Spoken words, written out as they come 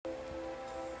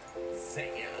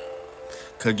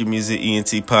Cookie Music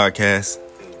ENT Podcast.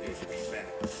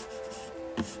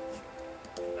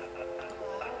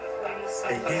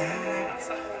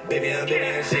 Baby, I'm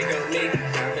shake on me.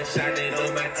 Diamond shining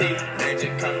on my teeth.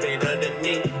 Magic carpet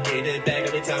underneath. Get it back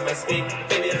every time I speak.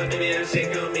 Baby, I'm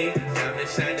shake on me. Diamond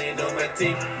shining on my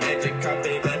teeth. Magic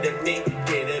carpet underneath.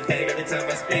 Get it back every time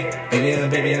I speak.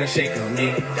 Baby, I'm shake on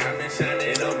me. Diamond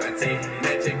shining on my teeth.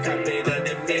 Magic carpet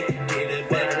underneath. Get it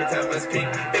back every time I speak.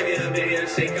 Baby, I'm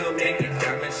shake on me.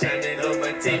 Diamond shining on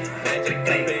my teeth. Magic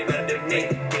carpet underneath.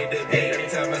 Get it back every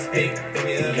time I speak.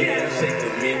 Baby, I'm shake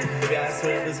on me. Baby, I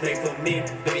swear it was made for me.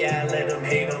 Baby, I let them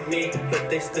hate on me, but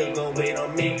they still gon' wait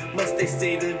on me. Must they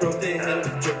see the growth in him,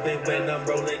 dripping when I'm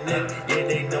rolling in. Yeah,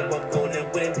 they know I'm gonna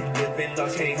win. Living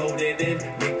lost, can't hold it in.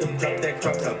 Make them drop that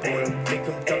crop top on him. Make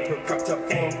them drop her crop top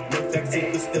form. No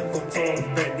vaccine, we still gon'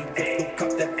 torn. Brand new whip, go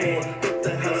cop that form. Built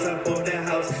the house, I bought that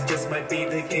house. Just might be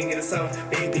the king of the south.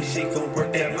 Baby, she gon'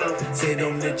 work that mouth. Sit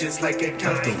on it just like a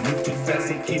couch. Don't move too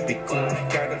fast and keep it cool.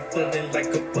 Got a feeling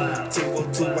like a wow.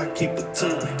 202, I keep it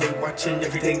too. They watching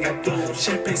everything I do.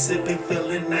 Champagne sipping,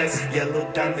 feeling nice. Yellow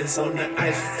diamonds on the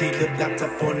ice. Feet the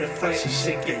laptop on the fire. She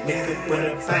shake it, make it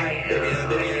with a fight.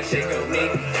 Baby, shake on me.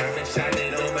 Diamond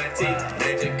shining on my teeth.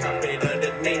 Magic carpet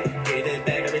underneath. Get it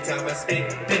back every time I speak.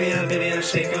 Baby,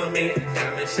 shake on me.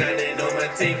 Diamond shining on my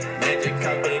teeth. Magic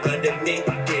carpet underneath.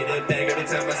 Get it back every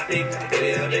time I speak.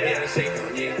 Baby, shake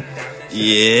on me.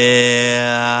 Yeah.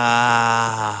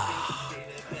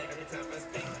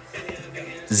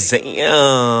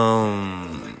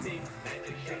 Damn.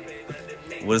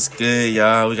 What's good,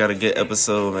 y'all? We got a good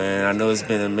episode, man. I know it's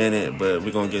been a minute, but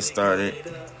we're going to get started.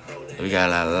 We got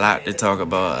a lot to talk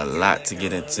about, a lot to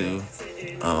get into.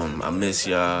 I miss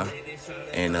y'all.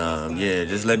 And, yeah,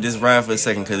 just let this ride for a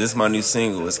second, because this is my new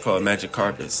single. It's called Magic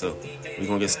Carpet, so we're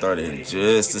going to get started in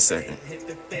just a second.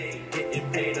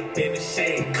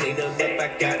 I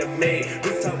got it made.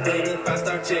 Rooftop blade, if I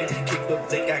start check. Keep a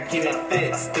blick, I keep it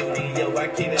fit. Studio, I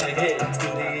keep it hit.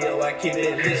 Studio, I keep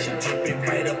it lit. She dripping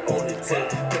right up on the tip.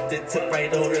 Put the tip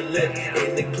right on her lip.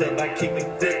 In the club, I keep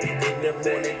it thick. In the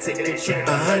morning, taking a trip.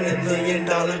 $100 million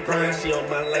grind. She on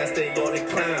my last day on the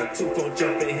climb. 2-4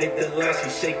 jump and hit the line. She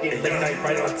shaking, left like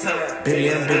right on time.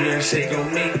 Baby, I'm shake on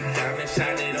me. Diamond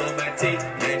shining on my teeth.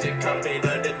 Magic carpet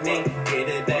underneath. Get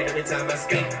it back every time I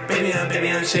speak. Baby,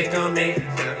 I'm shake on me.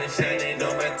 Diamond shining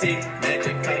on my teeth.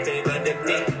 Magic carpet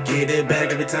underneath. Get it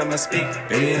back every time I speak.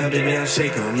 Baby, I'm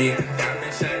shake on me.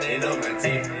 Diamond shining on my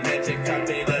teeth. Magic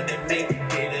carpet underneath.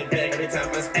 Get it back every time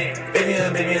I speak. Baby,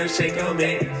 I'm shake on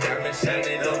me. Diamond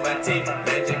shining on my teeth.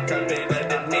 Magic carpet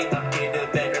underneath. Get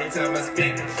it back every time I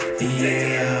speak.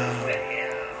 Yeah.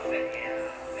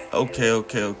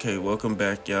 Okay. Welcome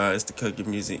back, y'all. It's the Cookie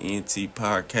Music ENT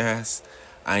Podcast.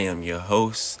 I am your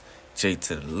host, J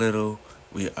to the Little.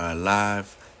 We are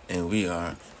live, and we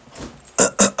are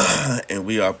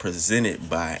presented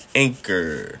by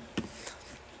Anchor.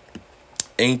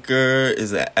 Anchor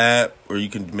is an app where you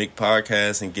can make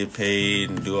podcasts and get paid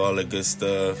and do all that good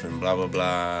stuff and blah blah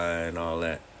blah and all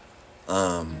that.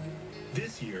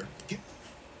 This year.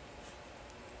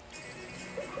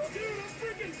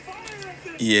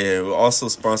 Yeah, we're also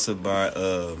sponsored by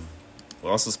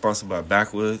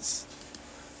Backwoods.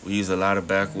 We use a lot of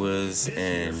Backwoods,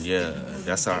 and yeah,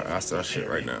 that's our shit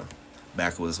right now.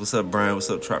 Backwoods. What's up, Brian? What's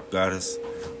up, Trap Goddess?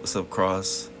 What's up,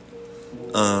 Cross?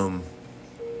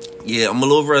 Yeah, I'm a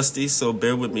little rusty, so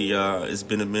bear with me, y'all. It's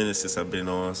been a minute since I've been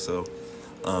on, so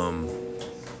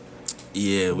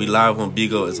yeah, we live on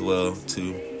Bigo as well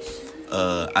too.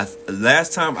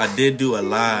 Last time I did do a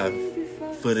live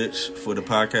footage for the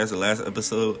podcast, the last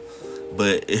episode,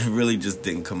 but it really just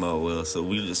didn't come out well. So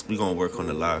we gonna work on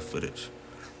the live footage.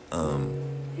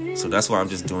 So that's why I'm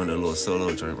just doing a little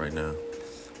solo joint right now.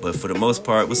 But for the most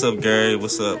part, what's up, Gary?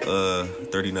 What's up,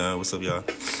 39? What's up, y'all?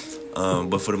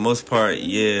 But for the most part,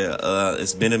 yeah,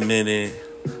 it's been a minute.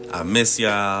 I miss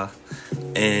y'all.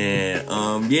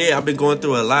 And, yeah, I've been going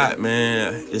through a lot,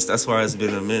 man. That's why it's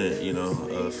been a minute, you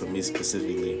know, for me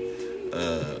specifically.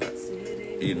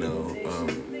 You know,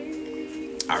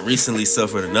 I recently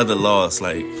suffered another loss.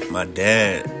 Like, my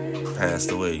dad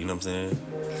passed away, you know what I'm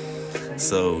saying?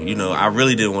 So, you know, I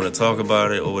really didn't want to talk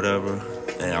about it or whatever.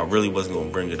 And I really wasn't going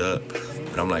to bring it up.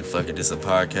 But I'm like, fuck it, this is a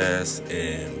podcast.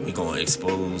 And we going to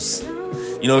expose,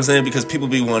 you know what I'm saying? Because people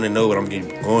be wanting to know what I'm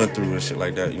going through and shit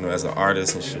like that. You know, as an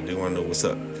artist and shit, they want to know what's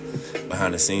up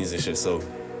behind the scenes and shit. So,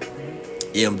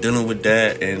 yeah, I'm dealing with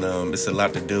that. And it's a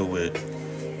lot to deal with.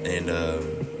 And,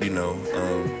 you know,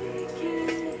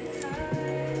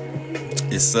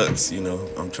 it sucks, you know.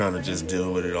 I'm trying to just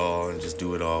deal with it all and just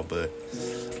do it all. But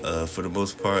for the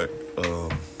most part,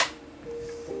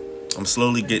 I'm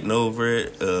slowly getting over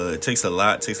it. It takes a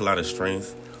lot of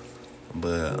strength,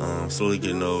 but slowly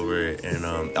getting over it. And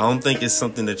I don't think it's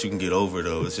something that you can get over,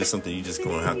 though. It's just something you just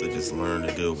gonna have to just learn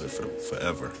to deal with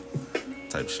forever,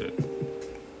 type shit.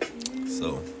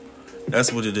 So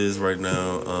that's what it is right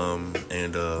now.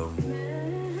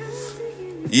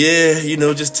 Yeah, you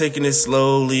know, just taking it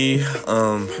slowly.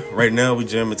 Right now we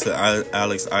jamming to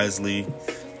Alex Isley.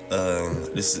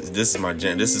 This is my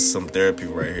jam. This is some therapy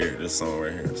right here. This song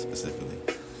right here specifically.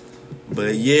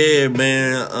 But yeah,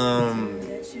 man.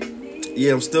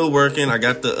 Yeah, I'm still working. I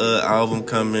got the album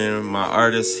coming. My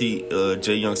artist,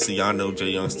 Jay Youngster, y'all know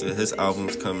Jay Youngster. His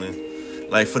album's coming.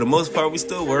 Like, for the most part, we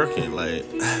still working. Like,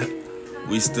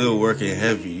 we still working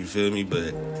heavy. You feel me?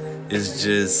 But it's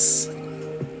just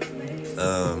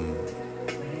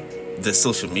the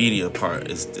social media part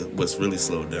is what's really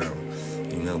slowed down.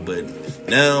 You know, but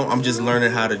now I'm just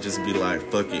learning how to just be like,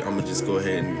 fuck it, I'm gonna just go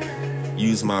ahead and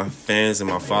use my fans and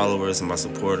my followers and my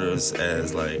supporters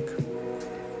as like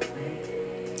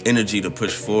energy to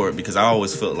push forward, because I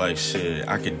always felt like shit,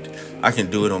 I can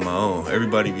do it on my own.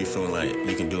 Everybody be feeling like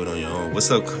you can do it on your own.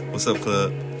 What's up,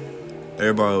 club?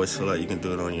 Everybody always feel like you can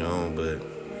do it on your own, but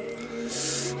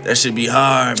that should be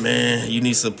hard, man. You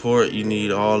need support. You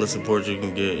need all the support you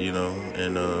can get, you know.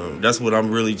 And that's what I'm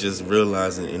really just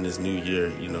realizing in this new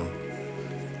year, you know.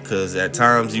 Because at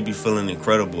times you be feeling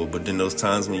incredible, but then those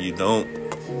times when you don't,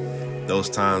 those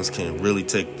times can really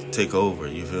take over,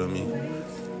 you feel me?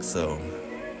 So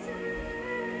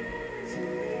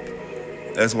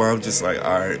that's why I'm just like,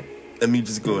 all right, let me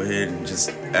just go ahead and just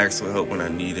ask for help when I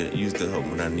need it, use the help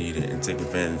when I need it, and take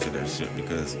advantage of that shit,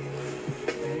 because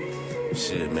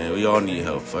shit, man, we all need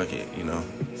help. Fuck it, you know.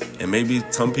 And maybe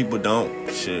some people don't.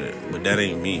 Shit, but that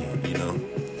ain't me, you know.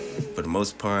 For the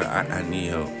most part, I need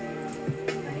help.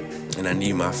 And I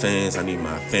need my fans. I need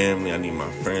my family. I need my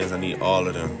friends. I need all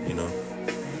of them, you know.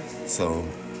 So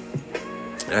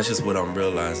that's just what I'm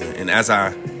realizing. And as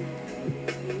I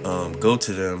go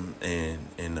to them and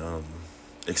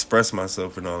express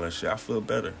myself and all that shit, I feel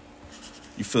better.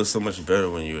 You feel so much better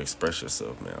when you express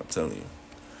yourself, man. I'm telling you.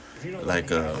 Like,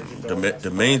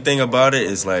 the main thing about it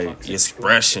is, like,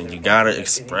 expression. You gotta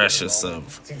express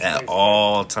yourself at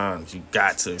all times. You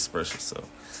got to express yourself.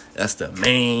 That's the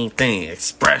main thing,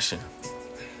 expression.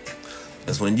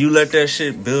 Because when you let that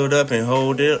shit build up and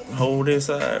hold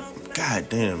inside, god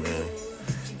damn, man,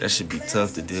 that should be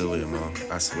tough to deal with, man.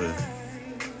 I swear.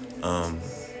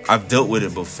 I've dealt with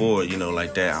it before, you know,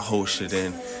 like that. I hold shit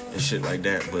in and shit like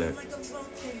that, but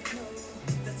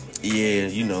yeah,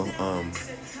 you know,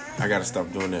 I gotta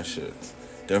stop doing that shit.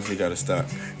 Definitely gotta stop.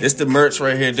 This the merch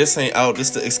right here. This ain't out. This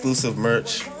the exclusive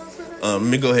merch. Let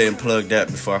me go ahead and plug that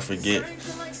before I forget.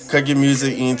 Cut Get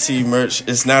Music ENT merch.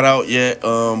 It's not out yet,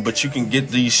 but you can get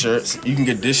these shirts. You can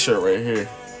get this shirt right here.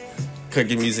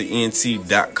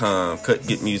 CutGetMusicENT.com.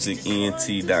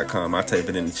 CutGetMusicENT.com. I'll type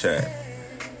it in the chat.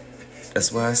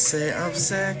 That's why I say I'm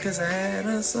sad, because I had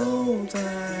a soul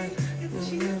tie.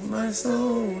 My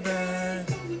soul died.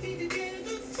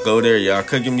 Go there, y'all.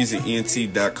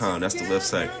 CutGetMusicENT.com. That's the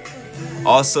website.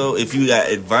 Also, if you got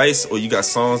advice or you got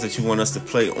songs that you want us to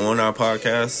play on our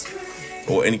podcast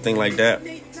or anything like that,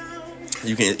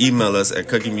 you can email us at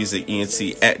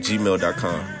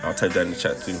CutGetMusicENT@gmail.com. I'll type that in the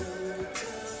chat too.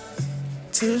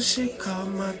 Till she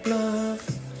called my bluff,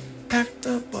 packed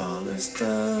up all her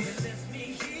stuff.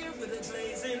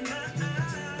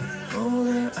 Oh,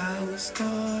 that I was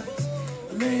taught.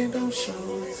 Man, don't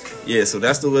show it. Yeah, so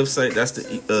that's the website. That's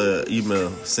the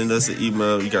email. Send us an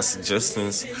email. You got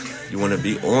suggestions. You want to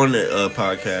be on the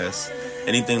podcast.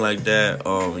 Anything like that.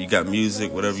 You got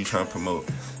music, whatever you trying to promote.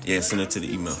 Yeah, send it to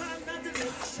the email.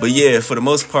 But yeah, for the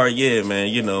most part, yeah, man,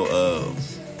 you know,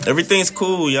 everything's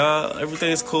cool, y'all.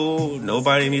 Everything's cool.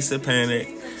 Nobody needs to panic.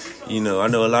 You know, I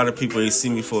know a lot of people ain't see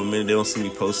me for a minute. They don't see me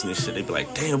posting this shit. They be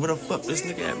like, damn, where the fuck this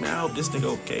nigga at, man? I hope this nigga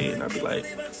okay. And I be like,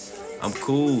 I'm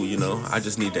cool, you know. I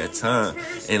just need that time.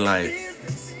 And, like,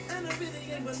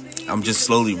 I'm just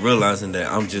slowly realizing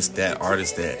that I'm just that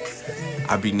artist that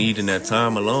I be needing that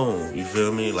time alone. You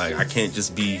feel me? Like, I can't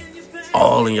just be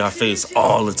all in your face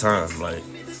all the time. Like,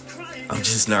 I'm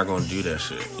just not going to do that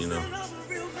shit, you know.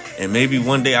 And maybe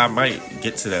one day I might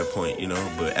get to that point, you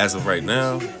know. But as of right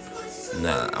now,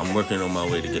 nah, I'm working on my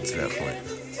way to get to that point.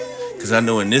 Because I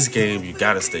know in this game, you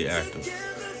got to stay active.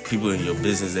 People in your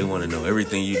business, they want to know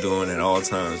everything you're doing at all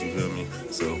times, you feel me?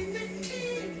 So,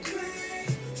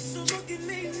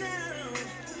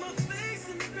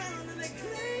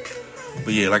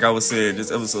 but yeah, like I was saying,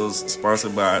 this episode is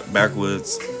sponsored by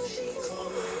Backwoods.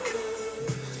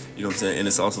 You know what I'm saying? And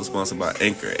it's also sponsored by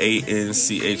Anchor,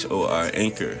 ANCHOR,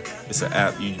 Anchor. It's an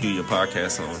app you do your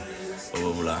podcast on,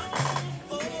 or blah.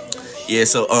 Yeah,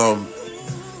 so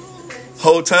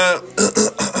whole time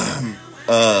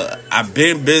I've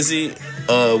been busy.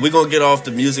 We're gonna get off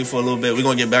the music for a little bit. We're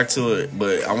gonna get back to it,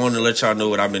 but I want to let y'all know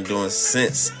what I've been doing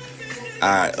since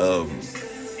I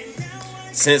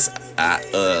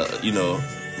you know,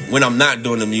 when I'm not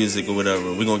doing the music or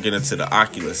whatever. We're gonna get into the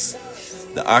Oculus.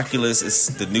 The Oculus is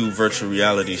the new virtual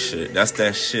reality shit. That's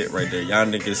that shit right there. Y'all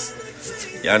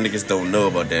niggas don't know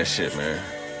about that shit, man.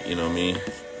 You know what I mean?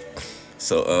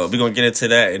 So we're gonna get into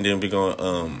that, and then we're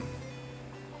gonna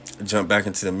jump back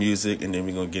into the music, and then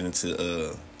we're gonna get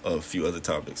into a few other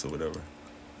topics or whatever.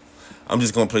 I'm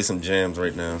just gonna play some jams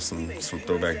right now, some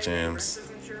throwback jams.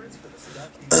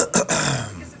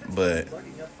 But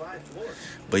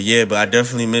I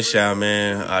definitely miss y'all,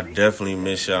 man. I definitely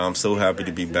miss y'all. I'm so happy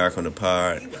to be back on the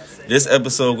pod. This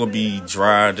episode gonna be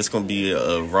dry. This gonna be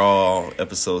a raw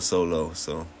episode solo.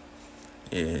 So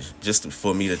yeah, just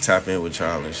for me to tap in with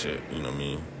y'all and shit. You know what I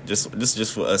mean?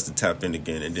 Just for us to tap in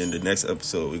again. And then the next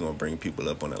episode we're gonna bring people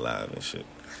up on the live and shit.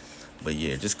 But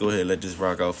yeah, just go ahead, let this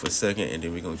rock out for a second, and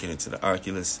then we're gonna get into the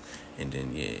Oculus, and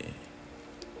then yeah.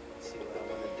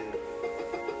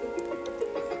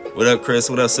 What up, Chris?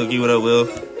 What up, Suki? What up, Will?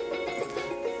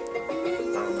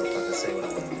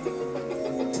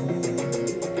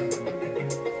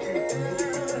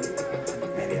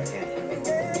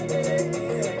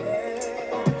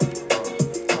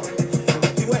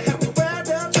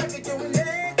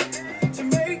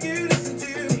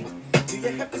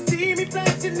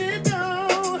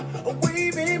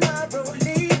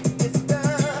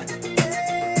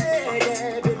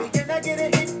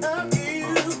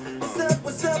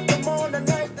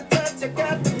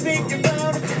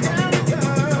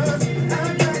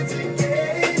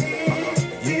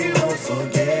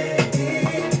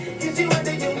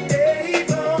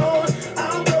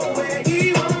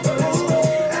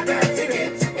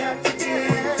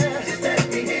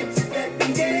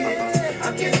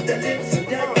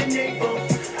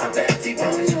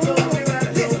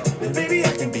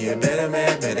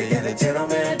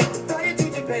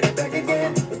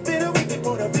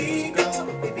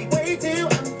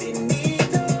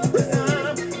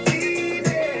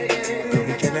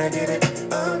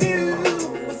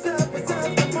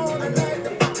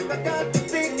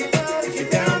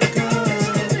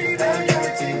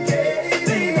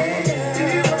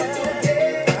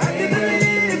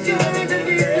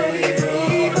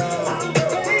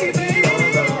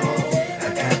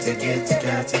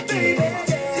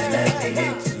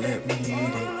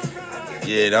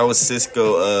 Yeah, that was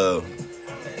Cisco.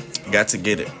 Got to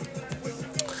get it.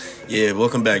 Yeah,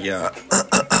 welcome back, y'all.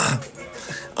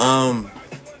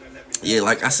 Yeah,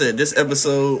 like I said, this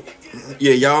episode,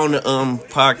 yeah, y'all on the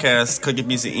podcast, Cooking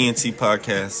Music ENT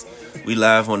podcast. We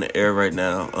live on the air right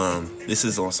now. This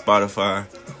is on Spotify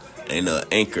and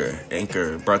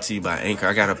Anchor, brought to you by Anchor.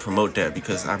 I gotta promote that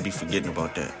because I be forgetting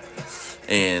about that.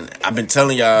 And I've been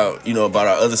telling y'all, you know, about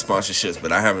our other sponsorships,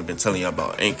 but I haven't been telling y'all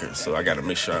about Anchor, so I gotta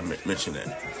make sure I mention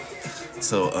that.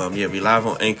 So, yeah, we live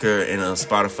on Anchor and on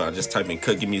Spotify. Just type in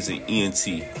Cooking Music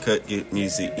ENT. Cooking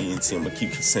Music ENT. I'm gonna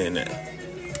keep saying that.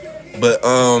 But,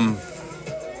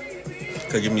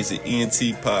 Cooking Music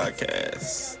ENT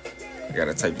podcast. I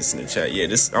gotta type this in the chat. Yeah,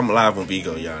 I'm live on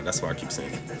Vigo, y'all. That's why I keep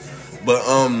saying it. But,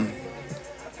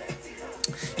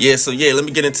 yeah, so, yeah, let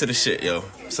me get into the shit, yo.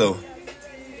 So,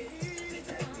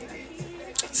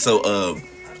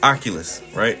 Oculus,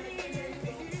 right?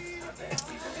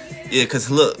 Yeah,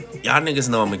 because look, y'all niggas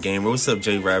know I'm a gamer. What's up,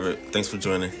 J Rabbit? Thanks for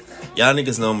joining. Y'all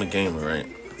niggas know I'm a gamer, right?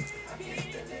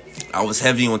 I was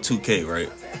heavy on 2K, right?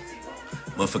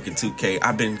 Motherfucking 2K.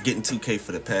 I've been getting 2K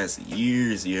for the past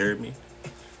years, you heard me?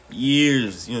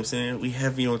 Years, you know what I'm saying? We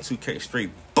heavy on 2K,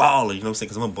 straight baller, you know what I'm saying?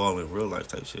 Because I'm a baller in real life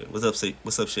type shit. What's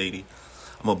up, Shady?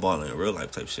 I'm a baller in real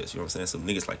life type shit, you know what I'm saying? Some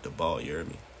niggas like to ball, you heard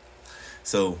me?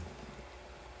 So,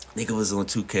 nigga was on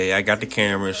 2K. I got the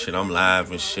camera and shit. I'm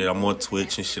live and shit. I'm on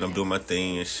Twitch and shit. I'm doing my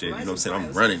thing and shit. You know what I'm saying?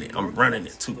 I'm running it.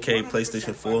 2K,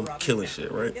 PlayStation 4. I'm killing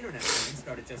shit, right?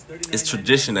 It's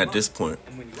tradition at this point.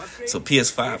 So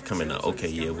PS5 coming out. Okay,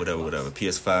 yeah, whatever.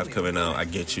 PS5 coming out. I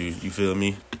get you. You feel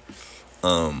me?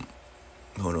 Hold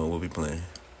on. What we playing?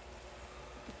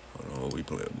 What we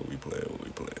playing?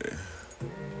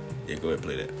 Yeah, go ahead and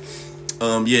play that.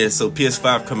 Yeah, so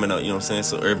PS5 coming out, you know what I'm saying?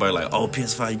 So everybody like, oh,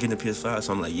 PS5, you getting a PS5?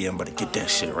 So I'm like, yeah, I'm about to get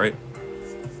that shit, right?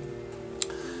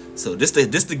 So this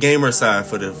the gamer side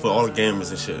for all the gamers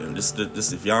and shit. And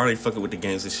this if y'all ain't fucking with the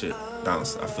games and shit,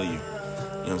 bounce. I feel you. You know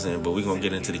what I'm saying? But we're going to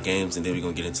get into the games and then we're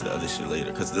going to get into the other shit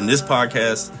later. Because in this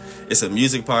podcast, it's a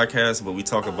music podcast, but we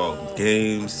talk about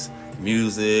games,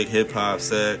 music, hip-hop,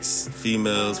 sex,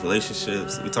 females,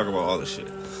 relationships. We talk about all this shit.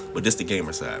 But this the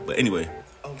gamer side. But anyway,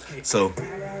 so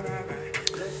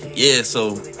yeah,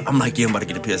 so I'm like, yeah, I'm about to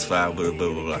get a PS5, blah,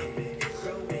 blah, blah, blah.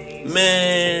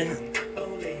 Man,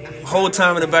 whole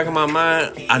time in the back of my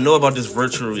mind, I know about this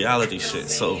virtual reality shit.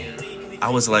 So I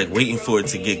was like waiting for it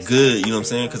to get good, you know what I'm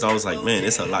saying? Because I was like, man,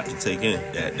 it's a lot to take in,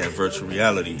 that virtual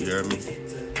reality, you hear me?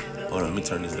 Hold on, let me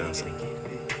turn this down some.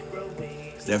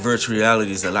 That virtual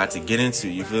reality is a lot to get into,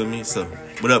 you feel me? So,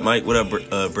 what up, Mike? What up,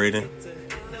 Braden?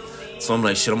 So I'm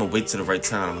like, shit, I'm gonna wait till the right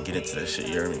time. I'm gonna get into that shit,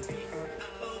 you hear me?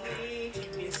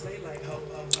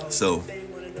 So,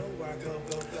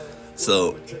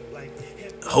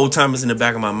 whole time it's in the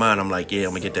back of my mind. I'm like, yeah, I'm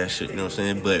gonna get that shit, you know what I'm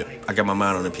saying? But I got my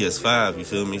mind on the PS5, you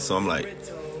feel me? So I'm like,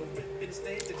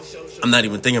 I'm not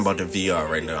even thinking about the VR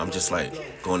right now. I'm just like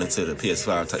going into the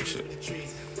PS5 type shit.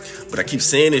 But I keep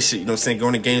saying this shit, you know what I'm saying?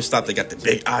 Going to GameStop, they got the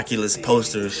big Oculus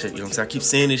poster and shit, you know what I'm saying? I keep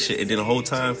saying this shit, and then the whole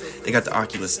time, they got the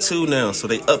Oculus 2 now, so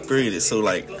they upgraded. So,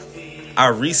 like, I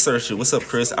researched it. What's up,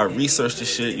 Chris? I researched this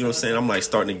shit, you know what I'm saying? I'm, like,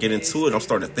 starting to get into it. I'm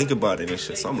starting to think about it and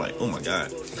shit. So I'm like, oh, my God,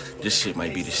 this shit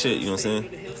might be the shit, you know what I'm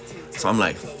saying? So I'm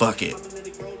like, fuck it.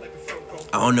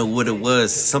 I don't know what it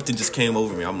was. Something just came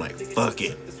over me. I'm like, fuck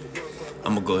it.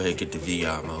 I'm going to go ahead and get the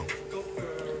VR mode.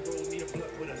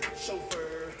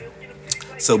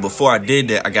 So before I did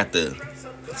that, I got the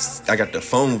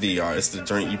phone VR. It's the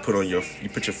joint you put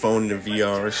your phone in the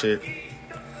VR and shit. You know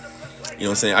what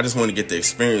I'm saying? I just want to get the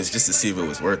experience just to see if it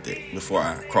was worth it before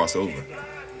I cross over.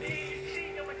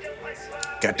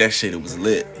 Got that shit, it was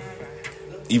lit.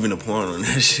 Even the porn on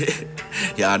that shit.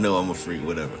 Yeah, I know I'm a freak,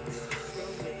 whatever.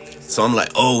 So I'm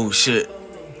like, oh shit,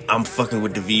 I'm fucking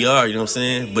with the VR, you know what I'm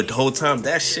saying? But the whole time,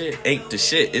 that shit ain't the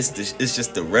shit. It's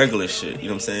just the regular shit, you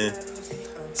know what I'm saying?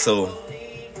 So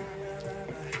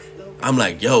I'm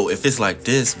like, yo, if it's like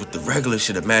this with the regular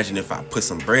shit, imagine if I put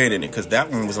some bread in it. Because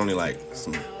that one was only like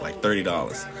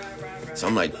 $30. So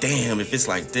I'm like, damn, if it's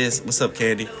like this, what's up,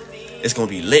 Candy? It's going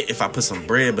to be lit if I put some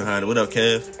bread behind it. What up,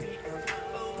 Kev?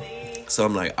 So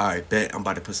I'm like, all right, bet. I'm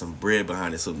about to put some bread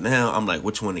behind it. So now I'm like,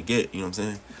 which one to get? You know what I'm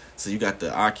saying? So you got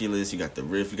the Oculus, you got the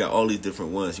Rift, you got all these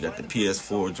different ones. You got the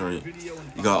PS4 joint.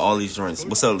 You got all these joints.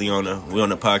 What's up, Leona? We on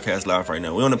the podcast live right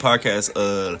now. We on the podcast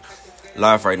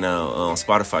live right now on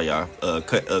Spotify, y'all.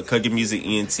 Cut Good Music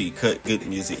ENT. Cut Good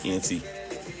Music ENT.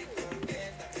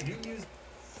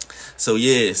 So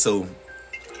yeah, so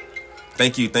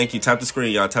thank you. Tap the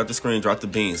screen, y'all. Tap the screen, drop the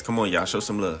beans. Come on, y'all. Show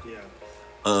some love.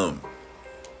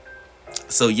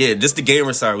 So yeah, this the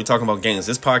gamer side. We talking about games.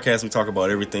 This podcast, we talk about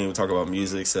everything. We talk about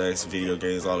music, sex, video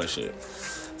games, all that shit.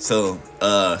 So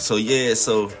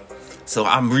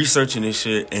I'm researching this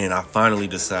shit, and I finally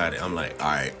decided. I'm like,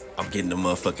 all right, I'm getting the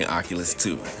motherfucking Oculus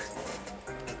 2.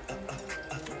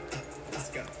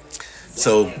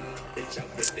 So,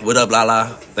 what up,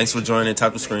 Lala? Thanks for joining.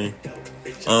 Tap the screen.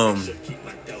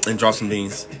 And drop some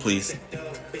beans, please.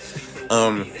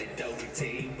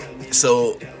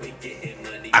 So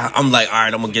I'm like, all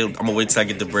right, I'm gonna wait till I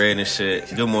get the bread and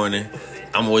shit. Good morning.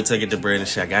 I'm gonna wait till I get the bread and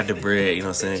shit. I got the bread, you know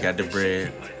what I'm saying? Got the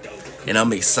bread. And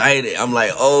I'm excited. I'm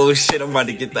like, oh shit, I'm about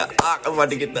to get the Oc.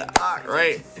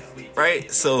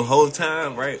 Right? So whole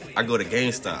time, right? I go to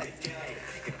GameStop.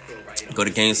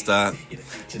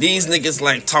 These niggas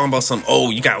like talking about some,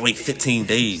 you gotta wait 15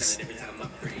 days.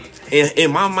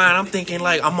 In my mind, I'm thinking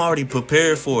like I'm already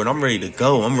prepared for it. I'm ready to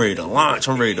go. I'm ready to launch.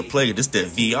 I'm ready to play. This that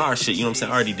VR shit, you know what I'm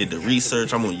saying? I already did the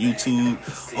research. I'm on YouTube,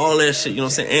 all that shit, you know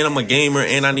what I'm saying? And I'm a gamer,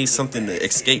 and I need something to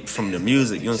escape from the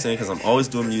music, you know what I'm saying? Because I'm always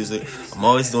doing music. I'm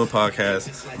always doing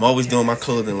podcasts. I'm always doing my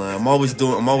clothing line. I'm always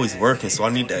working, so I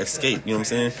need to escape, you know what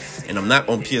I'm saying? And I'm not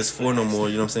on PS4 no more,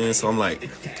 you know what I'm saying? So I'm like,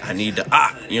 I need the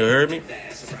you heard me?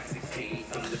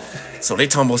 So they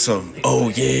talking about some, you know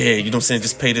what I'm saying,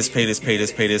 just pay this,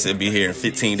 it'll be here in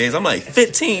 15 days. I'm like,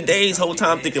 15 days? Whole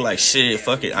time thinking like, shit,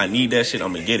 fuck it, I need that shit,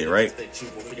 I'm gonna get it, right?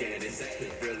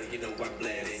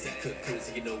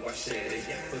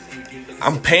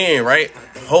 I'm paying, right?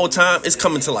 Whole time, it's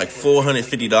coming to like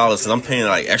 $450, because I'm paying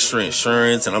like extra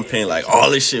insurance, and I'm paying like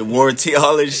all this shit, warranty,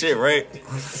 all this shit, right?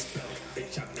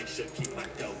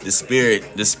 The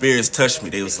spirits touched me.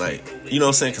 They was like, you know what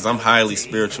I'm saying? Because I'm highly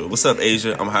spiritual. What's up,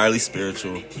 Asia? I'm highly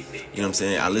spiritual. You know what I'm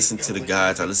saying? I listen to the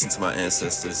gods. I listen to my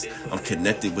ancestors. I'm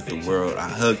connected with the world. I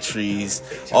hug trees.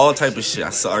 All type of shit. I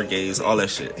stargaze. All that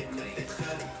shit.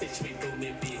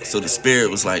 So the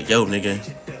spirit was like, yo, nigga,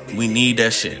 we need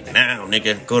that shit now,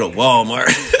 nigga. Go to Walmart.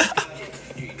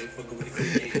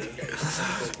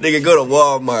 Nigga, go to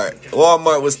Walmart.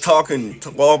 Walmart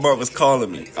was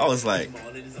calling me. I was like,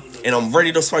 and I'm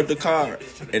ready to swipe the card.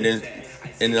 And then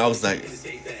I was like,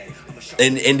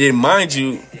 and then mind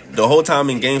you, the whole time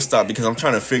in GameStop because I'm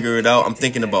trying to figure it out. I'm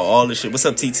thinking about all this shit. What's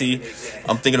up, TT?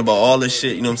 I'm thinking about all this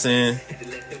shit, you know what I'm saying?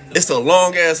 It's a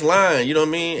long-ass line, you know what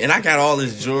I mean? And I got all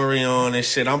this jewelry on and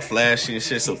shit. I'm flashy and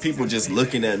shit, so people just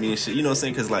looking at me and shit, you know what I'm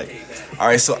saying? Because, like, all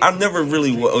right, so I never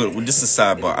really wore, just a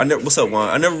sidebar. What's up, Juan?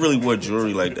 I never really wore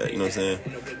jewelry like that, you know what I'm saying?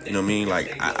 You know what I mean?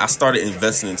 Like, I started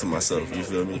investing into myself, you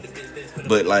feel me?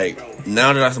 But, like,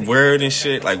 now that I wear it and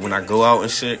shit, like, when I go out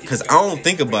and shit, because I don't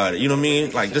think about it, you know what I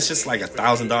mean? Like, this just like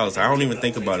 $1,000. I don't even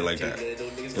think about it like that, you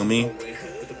know what I mean?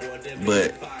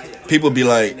 But people be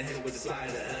like,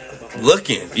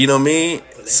 looking, you know what I mean?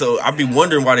 So I be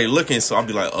wondering why they looking, so I'll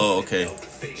be like, oh, okay,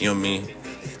 you know what I mean?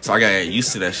 So I gotta get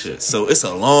used to that shit. So it's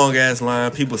a long ass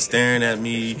line, people staring at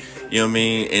me, you know what I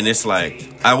mean? And it's like,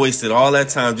 I wasted all that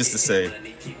time just to say,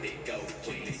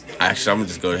 actually, I'm gonna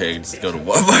just go ahead and just go to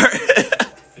Walmart.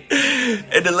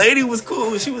 And the lady was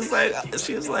cool. She was like,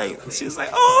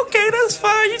 oh, okay, that's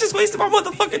fine. You just wasted my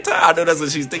motherfucking time. I know that's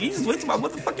what she's thinking. You just wasted my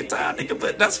motherfucking time, nigga,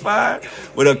 but that's fine.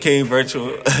 What up, King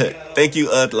Virtual? Thank you,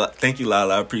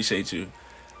 Lala. I appreciate you.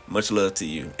 Much love to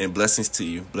you and blessings to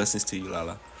you. Blessings to you,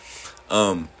 Lala.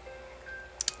 So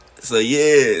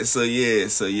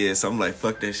I'm like,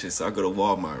 fuck that shit. So I go to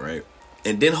Walmart, right?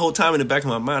 And then the whole time in the back of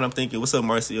my mind, I'm thinking, what's up,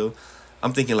 Marcio?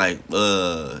 I'm thinking like,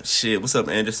 shit, what's up,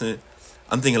 Anderson?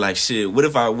 I'm thinking like, shit, what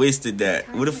if I wasted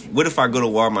that? What if I go to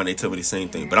Walmart and they tell me the same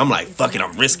thing? But I'm like, fuck it,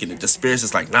 I'm risking it. The spirit's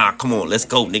just like, nah, come on, let's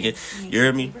go, nigga. You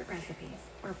hear me?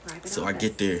 So I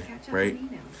get there, right?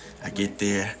 I get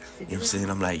there, you know what I'm saying?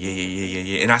 I'm like,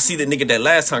 yeah. And I see the nigga that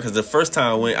last time, because the first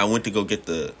time I went to go get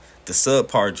the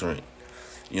subpar drink.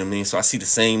 You know what I mean? So I see the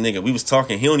same nigga. We was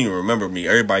talking. He don't even remember me.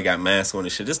 Everybody got masks on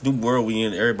and shit. This new world we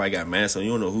in, everybody got masks on.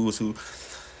 You don't know who was who.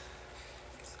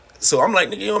 So I'm like,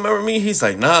 nigga, you don't remember me? He's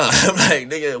like, nah. I'm like,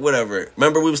 nigga, whatever.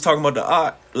 Remember we was talking about the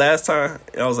art last time?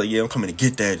 And I was like, yeah, I'm coming to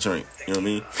get that drink. You know what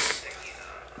I mean?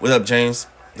 What up, James?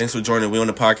 Thanks for joining. We on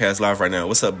the podcast live right now.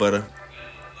 What's up, butter?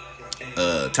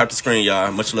 Tap the screen,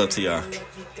 y'all. Much love to y'all.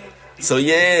 So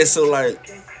yeah, so like,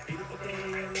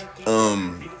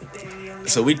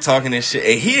 so we talking and shit,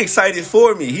 and he excited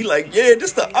for me. He like, yeah,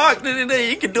 this the arc.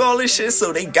 You can do all this shit.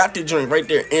 So they got the joint right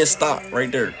there in stock,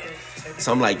 right there.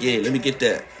 So I'm like, yeah, let me get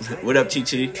that. What up,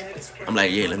 Chi-Chi? I'm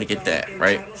like, yeah, let me get that,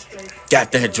 right?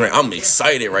 Got that drink. I'm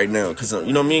excited right now because,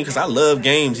 you know what I mean? Because I love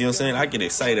games, you know what I'm saying? I get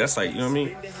excited. That's like, you know what I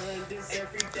mean?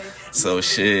 So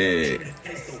shit,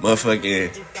 motherfucking, you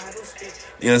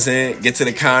know what I'm saying? Get to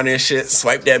the counter and shit,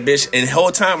 swipe that bitch. And the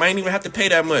whole time, I ain't even have to pay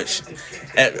that much.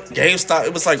 At GameStop,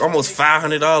 it was like almost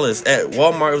 $500. At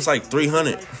Walmart, it was like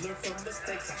 $300.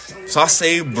 So I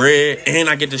save bread and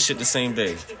I get this shit the same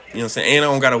day. You know what I'm saying? And I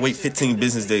don't gotta wait 15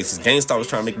 business days. Cause GameStop was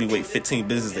trying to make me wait 15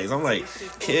 business days. I'm like,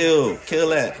 kill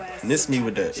that. Miss me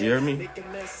with that. You hear me?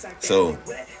 So,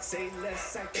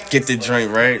 get the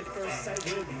drink, right?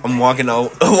 I'm walking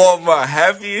out Walmart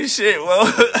happy as shit, bro.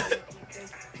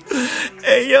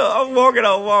 Hey, yo, I'm walking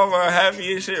out Walmart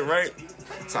happy as shit, right?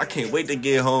 So I can't wait to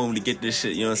get home to get this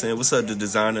shit, you know what I'm saying? What's up, the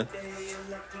designer?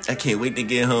 I can't wait to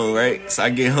get home, right? So I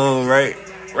get home, right?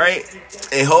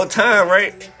 And whole time,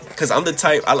 right? Because I'm the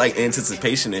type, I like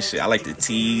anticipation and shit. I like to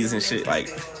tease and shit. Like,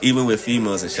 even with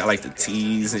females and shit, I like to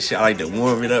tease and shit. I like to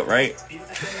warm it up, right?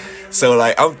 So,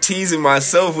 like, I'm teasing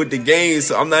myself with the game.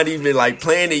 So, I'm not even, like,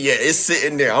 playing it yet. It's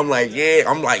sitting there. I'm like, yeah.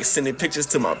 I'm, like, sending pictures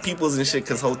to my peoples and shit.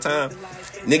 Because whole time,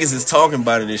 niggas is talking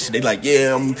about it and shit. They like,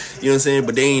 yeah, you know what I'm saying?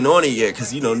 But they ain't on it yet.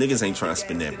 Because, you know, niggas ain't trying to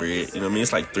spend that bread. You know what I mean?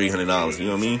 It's like $300. You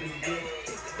know what I mean?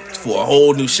 For a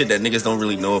whole new shit that niggas don't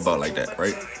really know about like that,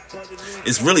 right?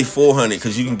 It's really $400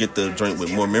 because you can get the drink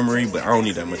with more memory, but I don't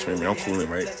need that much memory. I'm cooling,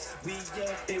 right?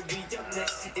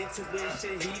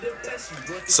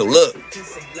 So look,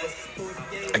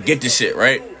 I get this shit,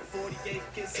 right?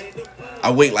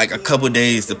 I wait like a couple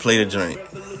days to play the drink.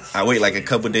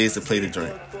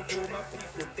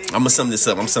 I'm gonna sum this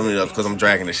up. I'm summing it up because I'm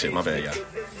dragging this shit. My bad, y'all.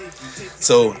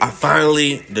 So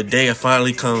the day it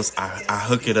finally comes, I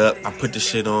hook it up. I put the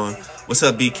shit on. What's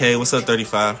up, BK? What's up,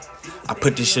 35? I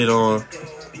put this shit on,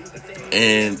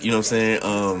 and you know what I'm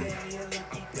saying?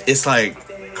 It's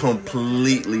like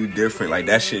completely different. Like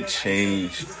that shit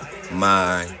changed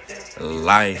my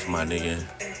life, my nigga.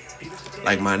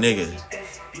 Like my nigga,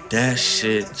 that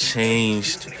shit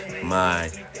changed my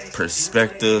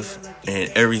perspective and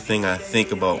everything I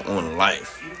think about on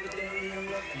life.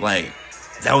 Like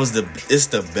it's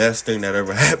the best thing that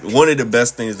ever happened. One of the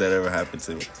best things that ever happened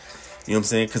to me. You know what I'm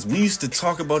saying? Because we used to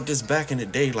talk about this back in the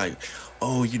day, like,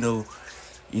 oh, it's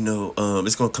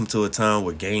gonna come to a time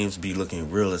where games be looking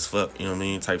real as fuck, you know what I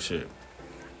mean? Type shit.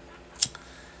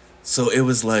 So it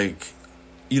was like,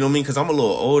 you know what I mean? Because I'm a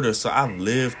little older, so I've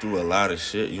lived through a lot of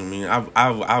shit. You know what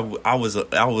I mean? I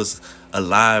was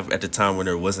alive at the time when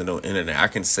there wasn't no internet. I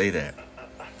can say that.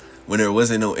 When there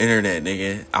wasn't no internet,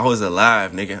 nigga, I was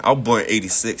alive, nigga. I was born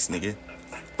 86, nigga.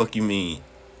 Fuck you mean?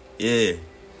 Yeah.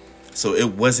 So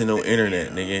it wasn't no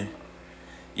internet, nigga.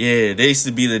 Yeah, they used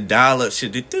to be the dial-up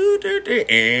shit. The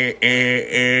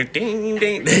ding,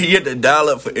 ding. You had the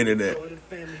dial-up for internet.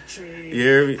 You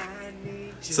hear me?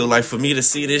 So, like, for me to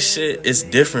see this shit, it's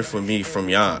different for me from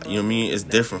y'all. You know what I mean? It's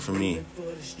different for me.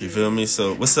 You feel me?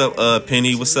 So, what's up,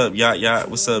 Penny? What's up, Yacht?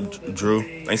 What's up, Drew?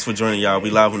 Thanks for joining, y'all.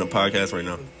 We live on the podcast right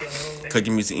now.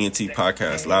 Cooking Music ENT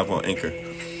podcast, live on Anchor.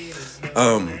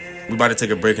 We about to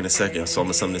take a break in a second, so I'm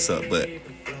gonna sum this up. But,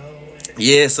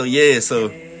 so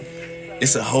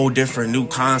it's a whole different new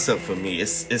concept for me.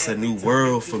 It's a new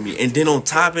world for me. And then on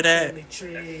top of that,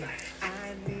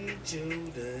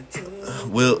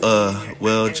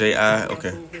 J.I.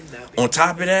 Okay. On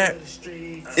top of that,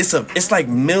 it's like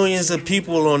millions of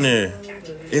people on there.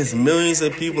 It's millions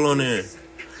of people on there.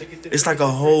 It's like a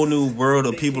whole new world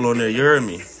of people on there. You heard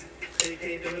me?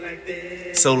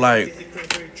 So, like,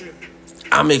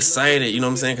 I'm excited, you know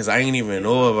what I'm saying? Because I ain't even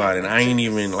know about it. I ain't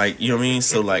even, like, you know what I mean?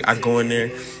 So, like, I go in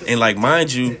there, and, like,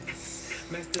 mind you,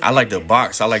 I like to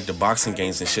box. I like the boxing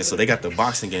games and shit. So, they got the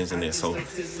boxing games in there. So,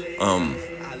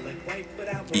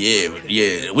 yeah.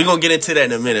 We're going to get into that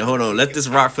in a minute. Hold on. Let this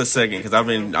rock for a second, because I've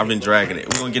been dragging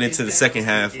it. We're going to get into the second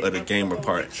half of the gamer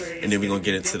part, and then we're going to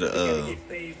get into the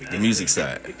music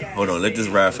side. Hold on. Let this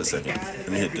ride for a second. Let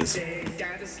me hit this.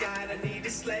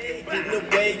 In the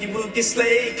way you will get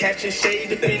slayed, catching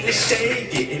shade up in the shade,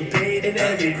 getting paid in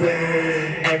every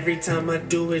way. Every time I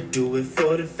do it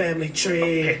for the family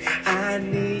tree. I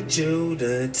need you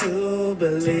to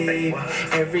believe.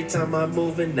 Every time I'm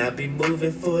moving, I be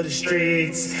moving for the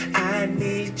streets. I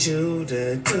need you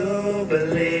to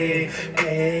believe.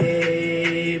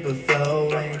 Paper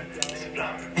flowing.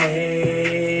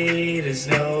 Hey, there's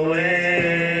no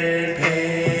end.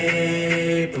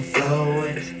 Paper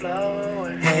flowing. There's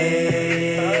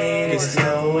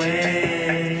no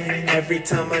end. Every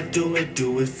time I do it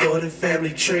for the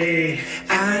family tree.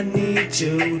 I need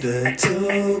you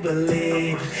to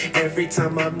believe. Every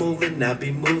time I'm moving, I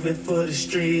be moving for the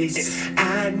streets.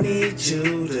 I need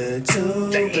you to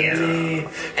believe.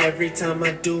 Every time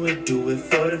I do it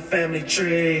for the family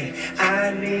tree.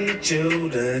 I need you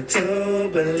to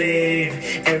believe.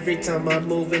 Every time I'm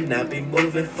moving, I be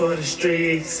moving for the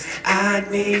streets. I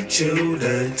need you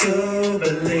to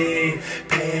believe.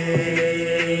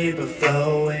 Paper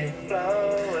flowing.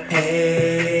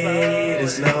 Hey,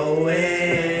 there's no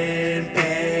end.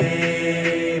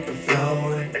 Paper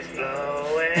flowing.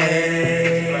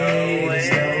 Hey, there's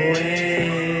no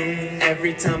end.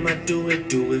 Every time I do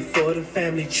it for the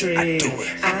family tree.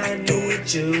 I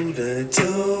need you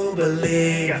to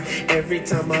believe. Every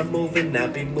time I'm moving, I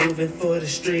be moving for the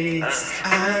streets.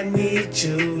 I need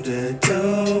you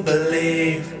to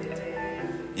believe.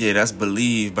 Yeah, that's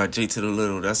Believe by J to the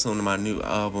Little. That's on my new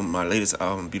album, my latest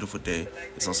album, Beautiful Day.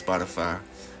 It's on Spotify.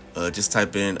 Just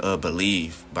type in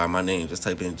Believe by my name. Just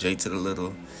type in J to the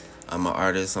Little. I'm an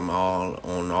artist. I'm all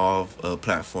on all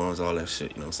platforms, all that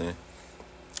shit. You know what I'm saying?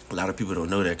 A lot of people don't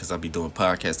know that because I be doing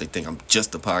podcasts. They think I'm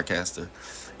just a podcaster. You know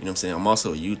what I'm saying? I'm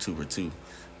also a YouTuber too.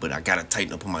 But I got to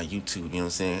tighten up on my YouTube. You know what I'm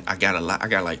saying? I got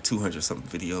like 200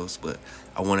 something videos, but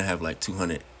I want to have like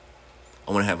 200.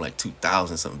 I want to have like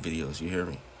 2,000 something videos. You hear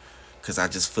me? Because I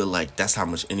just feel like that's how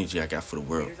much energy I got for the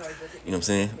world. You know what I'm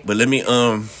saying? But let me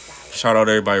shout out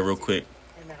everybody real quick.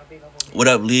 What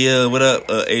up, Leah? What up,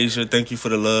 Asia? Thank you for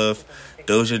the love.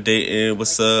 Doja Dayton,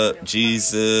 what's up?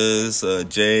 Jesus,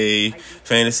 Jay,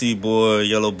 Fantasy Boy,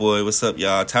 Yellow Boy, what's up,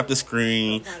 y'all? Tap the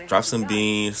screen, drop some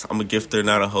beans. I'm a gifter,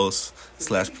 not a host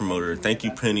 / promoter. Thank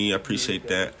you, Penny. I appreciate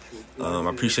that. I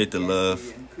appreciate the love.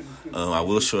 I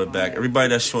will show it back. Everybody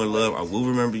that's showing love, I will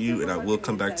remember you, and I will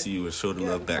come back to you and show the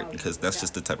love back because that's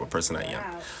just the type of person I am.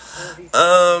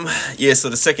 So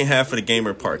the second half of the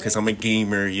gamer part, because I'm a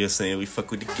gamer, you know what I'm saying? We fuck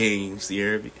with the games, you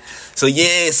hear me? So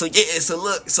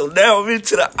look, so now I'm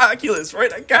into the Oculus,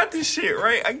 right? I got this shit,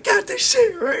 right?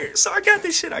 So I got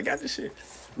this shit.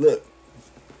 Look.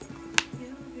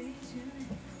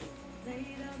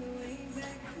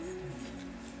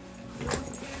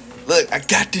 Look, I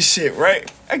got this shit, right?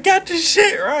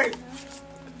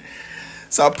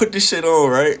 So I put this shit on,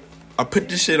 right?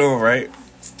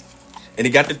 And it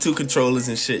got the two controllers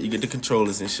and shit. You get the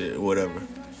controllers and shit, or whatever.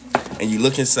 And you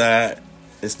look inside.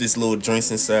 It's this little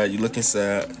joints inside. You look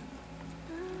inside.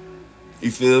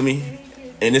 You feel me?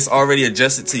 And it's already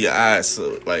adjusted to your eyes.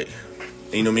 So, like,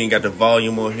 you know what I mean? Got the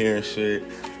volume on here and shit.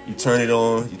 You turn it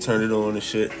on and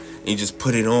shit. And you just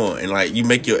put it on. And like you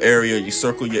make your area, you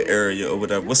circle your area or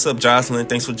whatever. What's up, Jocelyn?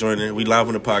 Thanks for joining. We live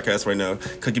on the podcast right now.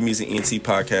 Cooking Music ENT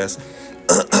podcast.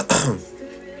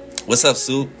 What's up,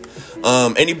 Sue?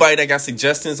 Anybody that got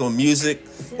suggestions on music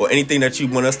or anything that you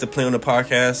want us to play on the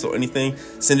podcast or anything,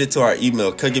 send it to our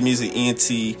email,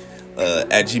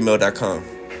 cookingmusicent@gmail.com.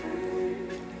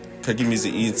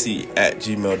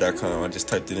 cookingmusicent@gmail.com. I just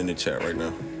typed it in the chat right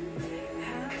now.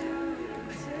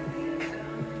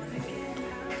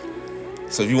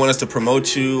 So if you want us to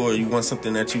promote you or you want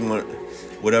something that you want,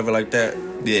 whatever like that,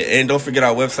 yeah. And don't forget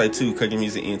our website too,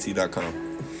 cookingmusicent.com.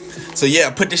 So yeah,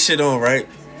 I put this shit on, right?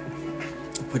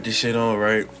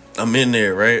 I'm in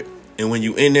there, right? And when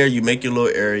you in there, you make your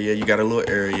little area. You got a little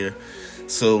area.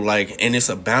 So like, and it's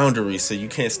a boundary, so you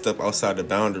can't step outside the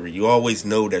boundary. You always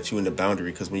know that you in the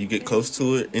boundary because when you get close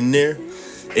to it in there,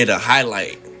 it'll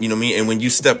highlight. You know what I mean? And when you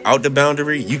step out the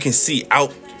boundary, you can see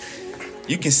out.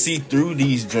 You can see through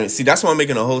these joints. See, that's why I'm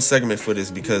making a whole segment for this,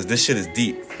 because this shit is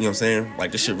deep. You know what I'm saying?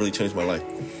 Like, this shit really changed my life.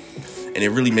 And it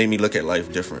really made me look at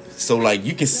life different. So, like,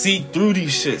 you can see through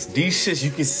these shits. These shits,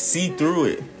 you can see through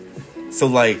it. So,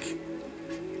 like,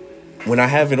 when I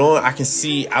have it on, I can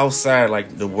see outside,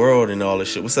 like, the world and all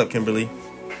this shit. What's up, Kimberly?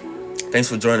 Thanks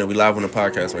for joining. We live on the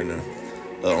podcast right now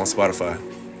on Spotify.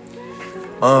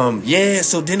 Yeah,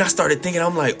 so then I started thinking,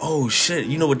 I'm like, oh, shit,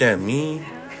 you know what that mean?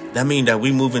 That means that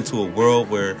we move into a world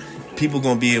where people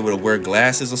going to be able to wear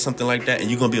glasses or something like that, and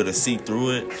you're going to be able to see through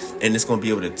it, and it's going to be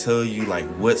able to tell you, like,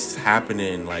 what's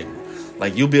happening. Like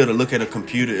you'll be able to look at a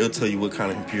computer, it'll tell you what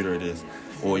kind of computer it is.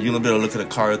 Or you'll be able to look at a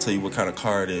car, it'll tell you what kind of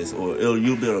car it is. Or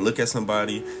you'll be able to look at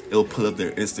somebody, it'll pull up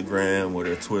their Instagram or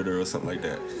their Twitter or something like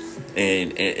that.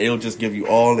 And it'll just give you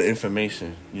all the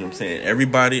information. You know what I'm saying?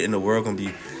 Everybody in the world going to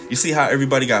be... You see how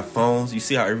everybody got phones? You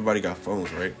see how everybody got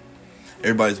phones, right?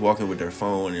 Everybody's walking with their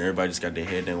phone, and everybody just got their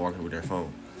head down walking with their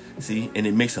phone. See? And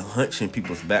it makes a hunch in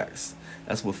people's backs.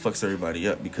 That's what fucks everybody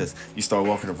up, because you start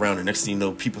walking around, and next thing you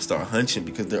know, people start hunching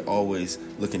because they're always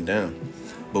looking down.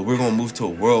 But we're going to move to a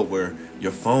world where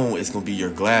your phone is going to be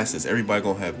your glasses. Everybody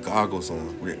going to have goggles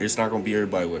on. It's not going to be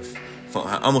everybody with phone.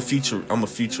 I'm a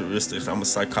futurist. I'm a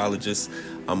psychologist.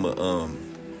 I'm a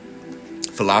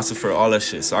philosopher, all that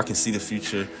shit. So I can see the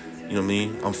future. You know what I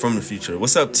mean? I'm from the future.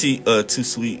 What's up, Too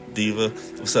Sweet Diva?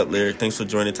 What's up, Larry? Thanks for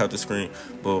joining. Tap the screen.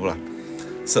 Blah, blah, blah.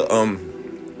 So,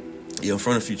 yeah, I'm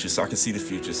from the future, so I can see the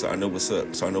future. So I know what's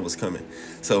up. So I know what's coming.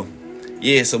 So,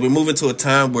 yeah, so we're moving to a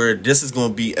time where this is going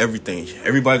to be everything.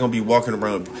 Everybody going to be walking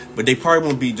around. But they probably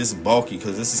won't be just bulky,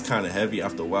 because this is kind of heavy.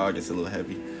 After a while, it gets a little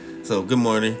heavy. So, good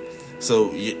morning. So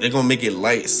they're going to make it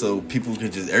light so people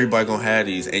can just, everybody going to have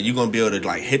these. And you're going to be able to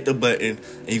like hit the button,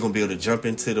 and you're going to be able to jump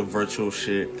into the virtual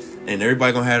shit. And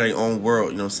everybody going to have their own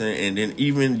world, you know what I'm saying? And then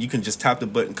even you can just tap the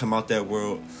button, come out that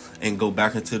world, and go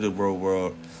back into the real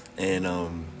world. And, you know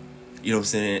what I'm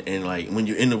saying? And like when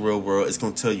you're in the real world, it's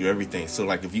going to tell you everything. So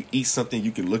like if you eat something,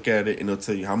 you can look at it and it'll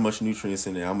tell you how much nutrients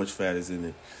in it, how much fat is in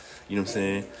it. You know what I'm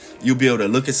saying? You'll be able to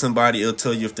look at somebody, it'll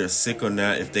tell you if they're sick or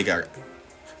not, if they got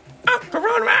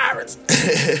coronavirus.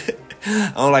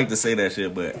 I don't like to say that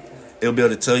shit, but it'll be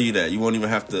able to tell you that. You won't even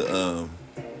have to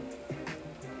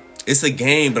it's a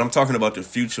game, but I'm talking about the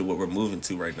future, what we're moving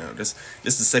to right now. This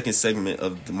is the second segment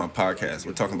of my podcast.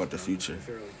 We're talking about the future.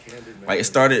 Like, it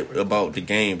started about the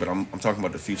game, but I'm talking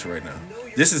about the future right now.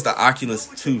 This is the Oculus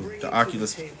 2, the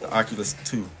Oculus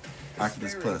 2,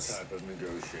 Oculus Plus,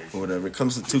 or whatever. It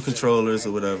comes with 2 controllers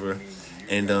or whatever,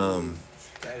 and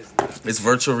it's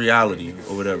virtual reality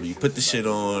or whatever. You put the shit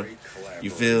on,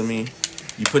 you feel me?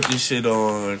 You put this shit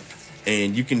on,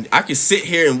 and I can sit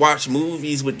here and watch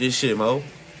movies with this shit, Mo.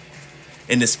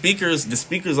 And the speakers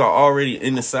are already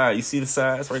in the side. You see the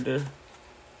sides right there?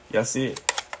 Y'all see it?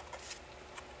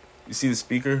 You see the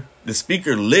speaker? The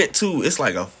speaker lit too. It's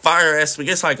like a fire ass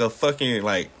speaker. It's like a fucking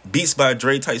like Beats by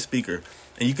Dre type speaker.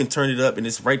 And you can turn it up and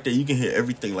it's right there. You can hear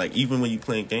everything. Like even when you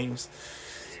playing games,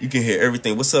 you can hear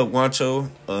everything. What's up, Wancho?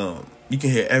 You can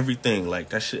hear everything. Like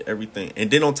that shit, everything.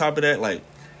 And then on top of that, like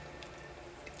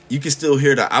you can still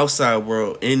hear the outside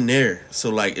world in there.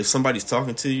 So like if somebody's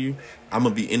talking to you, I'm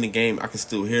gonna be in the game. I can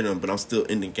still hear them, but I'm still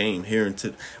in the game hearing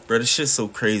to. Bro, this shit's so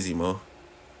crazy, Mo.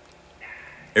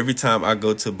 Every time I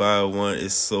go to buy one,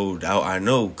 it's sold out. I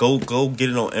know. Go get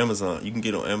it on Amazon. You can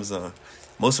get it on Amazon.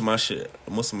 Most of my shit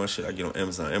I get on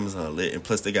Amazon. Amazon lit, and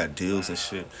plus they got deals and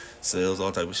shit, sales,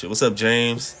 all type of shit. What's up,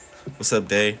 James? What's up,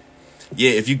 Day?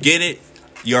 Yeah, if you get it,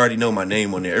 you already know my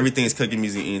name on there. Everything is Cooking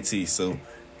Music ENT. So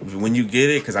when you get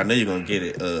it, because I know you're gonna get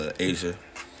it, Asia.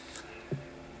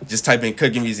 Just type in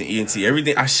Cooking Music ENT.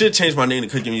 Everything. I should change my name to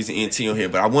Cooking Music ENT on here,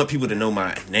 but I want people to know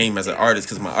my name as an artist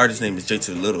because my artist name is J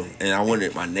to the Little, and I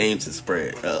wanted my name to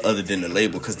spread other than the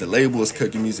label because the label is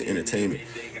Cooking Music Entertainment.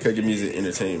 Cooking Music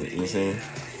Entertainment. You know what I'm saying?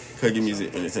 Cooking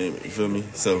Music Entertainment. You feel me?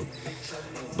 So,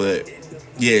 but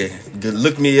yeah,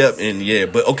 look me up and yeah.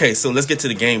 But okay, so let's get to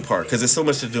the game part because there's so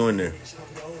much to do in there.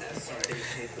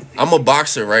 I'm a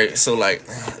boxer, right? So, like,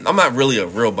 I'm not really a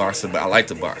real boxer, but I like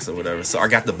to box or whatever. So, I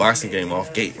got the boxing game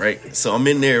off gate, right? So, I'm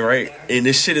in there, right? And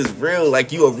this shit is real.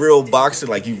 Like, you a real boxer.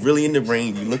 Like, you really in the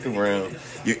ring. You look around.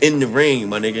 You're in the ring,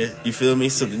 my nigga. You feel me?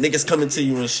 So, the niggas coming to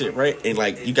you and shit, right? And,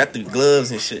 like, you got the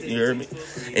gloves and shit. You heard me?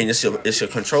 And it's your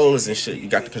controllers and shit. You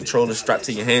got the controllers strapped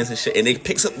to your hands and shit. And it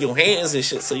picks up your hands and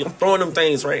shit. So, you're throwing them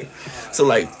things, right? So,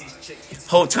 like,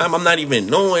 whole time, I'm not even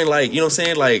knowing, like, you know what I'm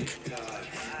saying? Like,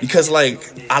 because, like,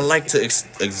 I like to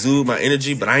exude my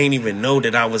energy, but I ain't even know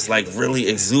that I was, like, really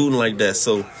exuding like that.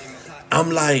 So,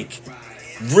 I'm, like,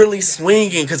 really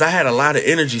swinging because I had a lot of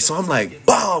energy. So, I'm like,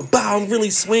 bow, bow, I'm really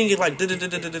swinging, like,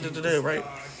 da-da-da-da-da-da-da, right?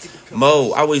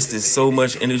 Mo, I wasted so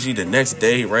much energy the next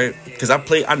day, right? Because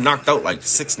I knocked out, like,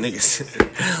 6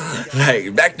 niggas,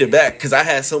 like, back to back, because I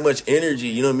had so much energy,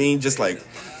 you know what I mean? Just, like,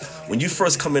 when you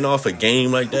first coming off a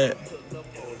game like that,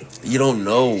 you don't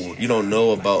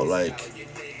know about, like,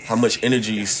 how much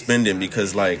energy you spending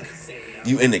because, like,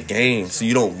 you in the game, so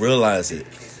you don't realize it.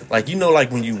 Like, you know,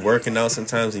 like, when you working out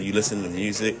sometimes and you listen to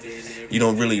music, you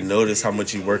don't really notice how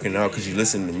much you working out because you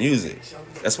listen to music.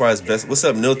 That's why it's best. What's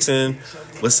up, Milton?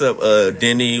 What's up,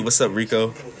 Denny? What's up,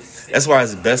 Rico? That's why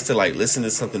it's best to, like, listen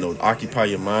to something that will occupy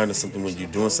your mind or something when you're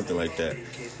doing something like that,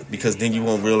 because then you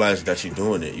won't realize that you're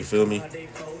doing it. You feel me?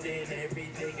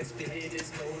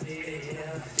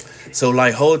 So,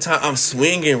 like, whole time I'm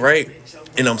swinging, right?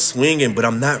 And I'm swinging, but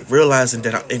I'm not realizing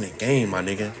that I'm in a game, my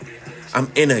nigga.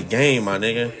 I'm in a game, my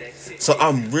nigga. So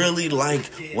I'm really, like,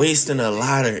 wasting a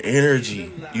lot of energy.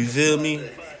 You feel me?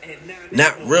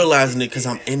 Not realizing it because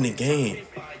I'm in the game.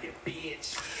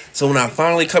 So when I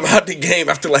finally come out the game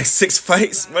after, like, 6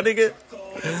 fights, my nigga,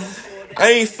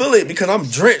 I ain't feel it because I'm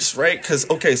drenched, right? Because,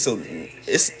 okay, so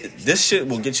this shit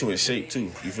will get you in shape,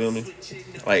 too. You feel me?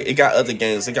 Like, it got other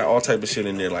games. It got all type of shit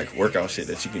in there, like workout shit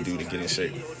that you can do to get in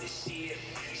shape.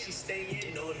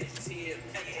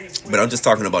 But I'm just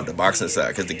talking about the boxing side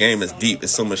because the game is deep.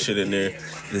 There's so much shit in there.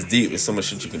 It's deep. There's so much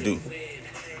shit you can do.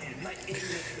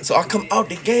 So I come out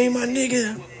the game, my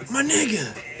nigga.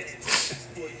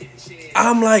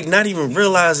 I'm, like, not even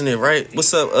realizing it, right?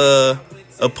 What's up,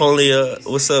 Apolia?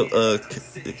 What's up,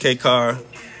 K-Car?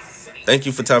 Thank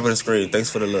you for tapping the screen. Thanks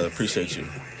for the love. Appreciate you.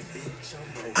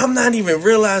 I'm not even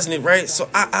realizing it, right? So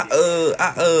I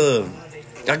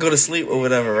go to sleep or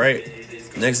whatever, right?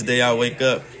 Next day I wake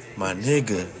up, my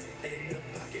nigga,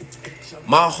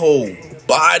 my whole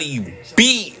body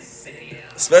beat,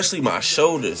 especially my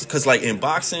shoulders. Cause, like, in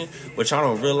boxing, what y'all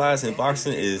don't realize in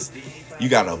boxing is you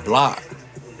gotta block.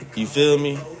 You feel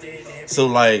me? So,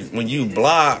 like, when you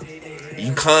block,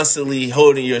 you constantly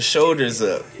holding your shoulders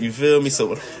up. You feel me?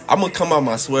 So I'm gonna come out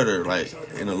my sweater, like,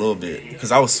 in a little bit,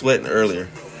 because I was sweating earlier.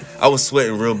 I was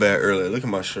sweating real bad earlier. Look at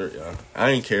my shirt, y'all.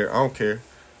 I ain't care. I don't care.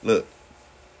 Look.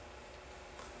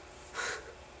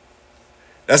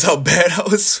 That's how bad I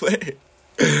was sweating.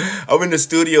 I'm in the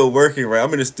studio working, right?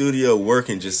 I'm in the studio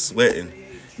working, just sweating.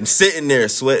 I'm sitting there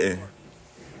sweating.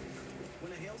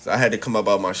 So I had to come up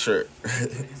out my shirt.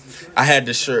 I had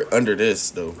the shirt under this,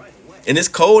 though. And it's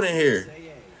cold in here.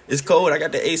 It's cold. I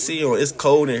got the AC on. It's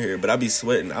cold in here, but I be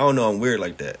sweating. I don't know. I'm weird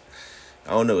like that.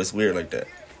 I don't know. It's weird like that.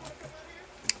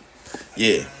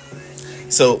 Yeah.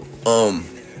 So,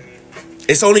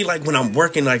 it's only, like, when I'm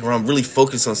working, like, when I'm really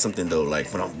focused on something, though.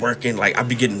 Like, when I'm working, like, I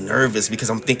be getting nervous because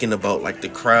I'm thinking about, like, the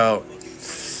crowd.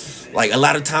 Like, a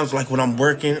lot of times, like, when I'm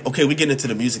working, okay, we get into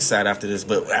the music side after this,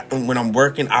 but when I'm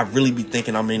working, I really be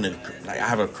thinking I'm in I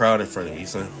have a crowd in front of me,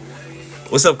 son.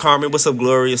 What's up, Carmen? What's up,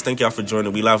 Glorious? Thank y'all for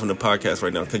joining. We live on the podcast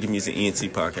right now, Cooking Music ENT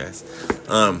podcast.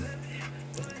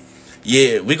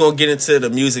 Yeah, we're going to get into the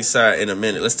music side in a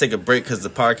minute. Let's take a break because the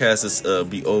podcast is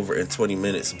be over in 20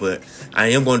 minutes. But I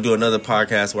am going to do another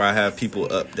podcast where I have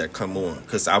people up that come on.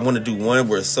 Because I want to do one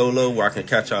where it's solo, where I can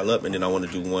catch y'all up. And then I want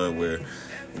to do one where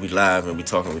we live and we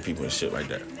talking with people and shit like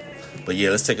that. But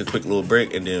yeah, let's take a quick little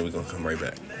break and then we're going to come right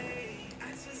back.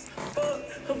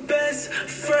 Her best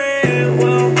friend,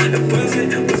 well, the pussy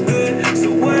was good,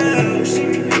 so well, she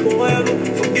won't ever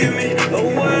forgive me,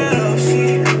 oh well,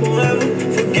 she won't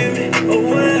ever forgive me, oh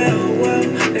well,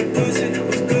 that pussy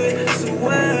was good, so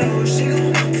well, she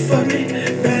gon' fuck me,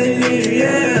 baby,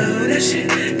 yeah, that shit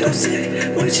don't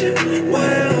sit with you,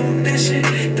 well, that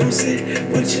shit don't sit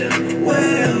with you,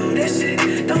 well, that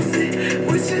shit don't sit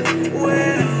with you,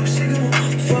 well, she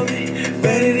gon' fuck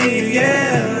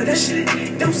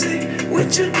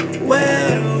with you.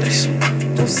 Well, this shit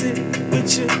don't sit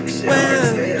with you.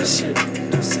 Well, this shit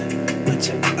don't sit with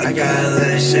you. I got a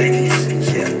little shaky,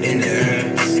 in the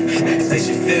air. Say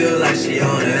she feel like she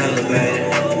on the elevator.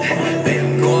 Baby,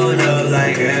 I'm going up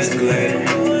like an escalator.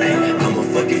 I'm a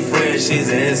fucking friend, she's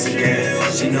an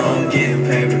instigator. She know I'm getting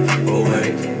paper, but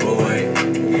wait.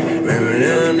 Remember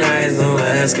them nights on the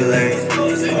escalator.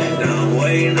 Now I'm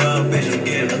waiting up, bitch, I'm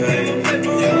getting paid. Hey,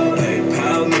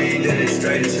 power me, then it's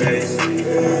straight to trace.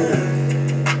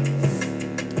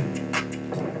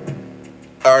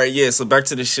 Alright, yeah, so back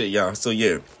to the shit, y'all. So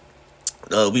yeah.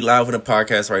 We live on the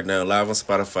podcast right now, live on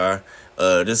Spotify.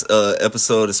 This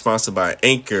episode is sponsored by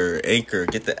Anchor. Anchor,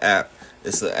 get the app.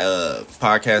 It's a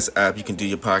podcast app. You can do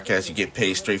your podcast. You get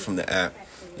paid straight from the app. You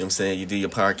know what I'm saying? You do your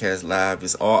podcast live.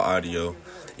 It's all audio. You know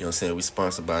what I'm saying? We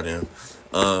sponsored by them.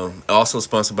 Also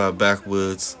sponsored by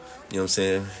Backwoods. You know what I'm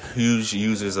saying? Huge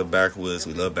users of Backwoods.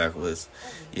 We love Backwoods.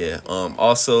 Yeah.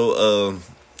 Also,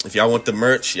 if y'all want the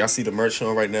merch, y'all see the merch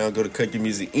on right now, go to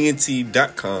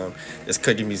cutyourmusicent.com. That's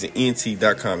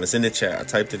cutyourmusicent.com. It's in the chat. I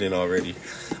typed it in already.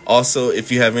 Also,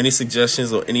 if you have any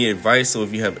suggestions or any advice, or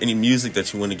if you have any music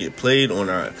that you want to get played on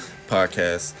our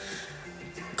podcast,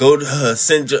 go to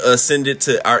send it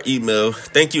to our email.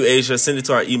 Thank you, Asia. Send it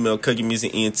to our email,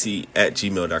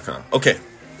 cutyourmusicent@gmail.com. Okay.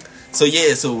 So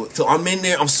yeah, so I'm in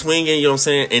there, I'm swinging, you know what I'm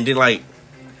saying? And then like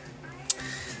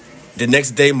the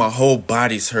next day, my whole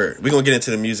body's hurt. We're going to get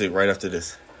into the music right after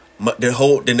this.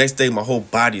 The next day, my whole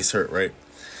body's hurt, right?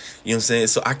 You know what I'm saying?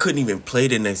 So I couldn't even play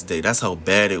the next day. That's how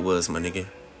bad it was, my nigga.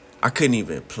 I couldn't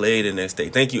even play the next day.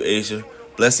 Thank you, Asia.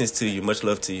 Blessings to you. Much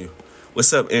love to you.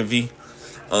 What's up, Envy?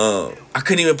 I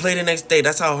couldn't even play the next day.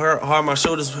 That's how hard my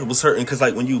shoulders was hurting. Because,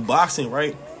 like, when you boxing,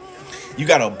 right, you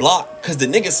got to block because the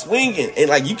nigga's swinging. And,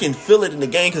 like, you can feel it in the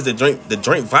game because the joint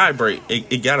vibrate.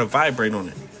 It got to vibrate on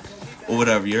it. Or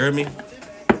whatever, you heard me?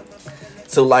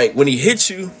 So like when he hits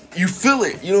you, you feel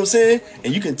it, you know what I'm saying?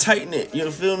 And you can tighten it, you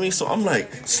know, feel me? So I'm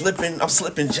like I'm slipping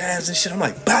jabs and shit. I'm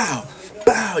like, bow,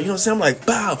 you know what I'm saying? I'm like,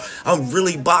 bow. I'm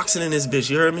really boxing in this bitch,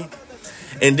 you heard me?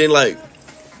 And then like,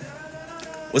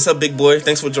 what's up, big boy?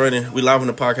 Thanks for joining. We live on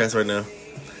the podcast right now.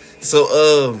 So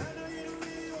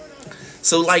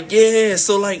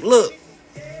look,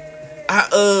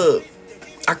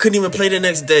 I couldn't even play the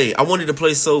next day. I wanted to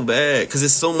play so bad because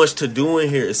there's so much to do in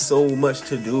here. It's so much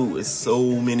to do. It's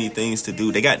so many things to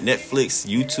do. They got Netflix,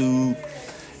 YouTube.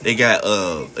 They got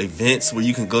events where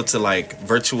you can go to like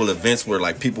virtual events where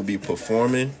like people be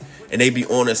performing and they be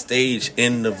on a stage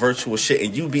in the virtual shit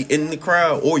and you be in the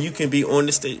crowd, or you can be on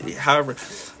the stage, however.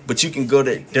 But you can go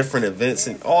to different events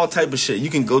and all type of shit. You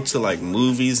can go to like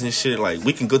movies and shit. Like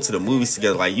we can go to the movies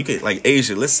together. Like you could, like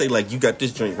Asia. Let's say like you got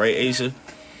this drink, right, Asia?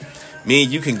 Me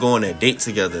and you can go on a date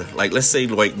together. Like, let's say,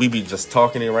 like, we be just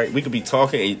talking it, right? We could be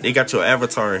talking, and they got your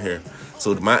avatar in here.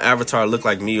 So my avatar look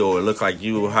like me, or look like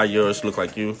you, or how yours look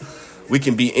like you. We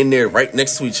can be in there right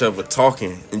next to each other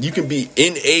talking. And you can be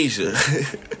in Asia.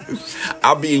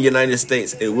 I'll be in the United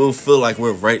States. It will feel like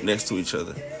we're right next to each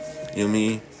other. You know what I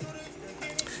mean?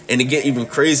 And it get even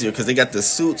crazier because they got the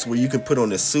suits where you can put on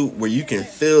the suit where you can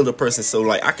feel the person. So,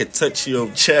 like, I could touch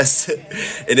your chest and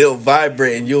it'll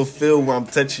vibrate and you'll feel when I'm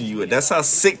touching you. And that's how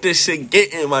sick this shit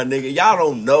getting, my nigga. Y'all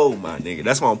don't know, my nigga.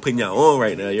 That's why I'm putting y'all on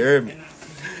right now. You heard me?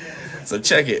 So,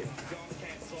 check it.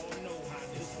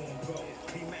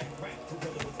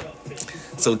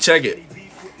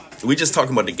 We just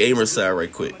talking about the gamer side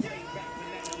right quick.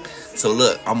 So,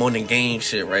 look, I'm on the game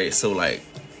shit, right? So, like,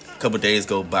 couple days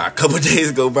go by,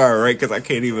 right? Because I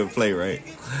can't even play, right?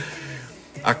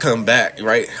 I come back,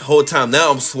 right? Whole time now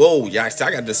I'm swole. Y'all,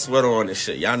 I got this sweater on and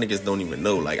shit. Y'all niggas don't even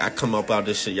know. Like, I come up out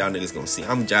this shit, y'all niggas gonna see.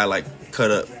 I'm just like cut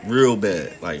up real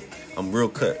bad. Like, I'm real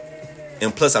cut.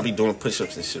 And plus, I be doing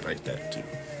push-ups and shit like that, too.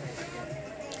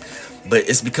 But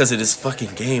it's because of this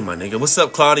fucking game, my nigga. What's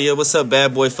up, Claudia? What's up,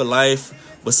 Bad Boy for Life?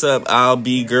 What's up, I'll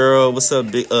Be Girl? What's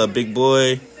up, Big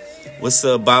Boy? What's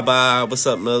up, Baba? What's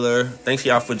up, Miller? Thanks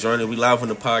y'all for joining. We live on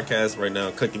the podcast right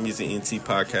now. Cut Your Music NT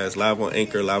podcast. Live on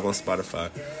Anchor, live on Spotify.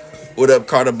 What up,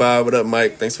 Carter Bob? What up,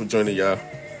 Mike? Thanks for joining, y'all.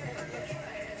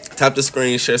 Tap the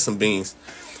screen, share some beans.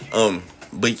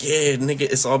 But yeah, nigga,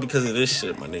 it's all because of this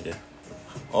shit, my nigga.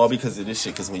 All because of this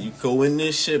shit. Because when you go in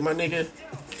this shit, my nigga,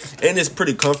 and it's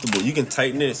pretty comfortable. You can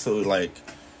tighten it so, like,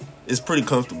 it's pretty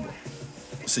comfortable.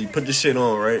 So you put the shit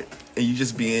on, right? And you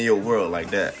just be in your world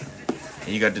like that.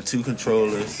 And you got the two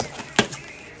controllers.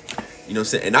 You know what I'm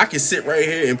saying? And I can sit right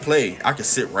here and play. I can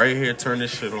sit right here, turn this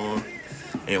shit on,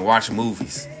 and watch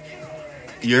movies.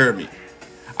 You heard me?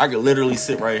 I could literally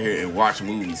sit right here and watch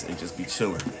movies and just be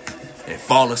chilling and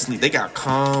fall asleep. They got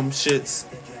calm shits.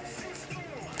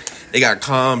 They got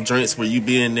calm joints where you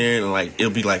be in there and like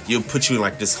it'll be like you'll put you in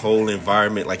like this whole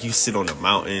environment. Like you sit on the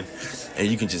mountain and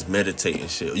you can just meditate and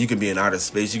shit. You can be in outer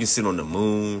space. You can sit on the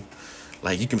moon.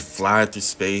 Like you can fly through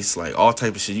space. Like all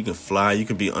type of shit. You can fly. You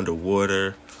can be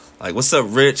underwater. Like what's up,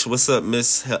 Rich? What's up,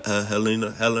 Miss Helen?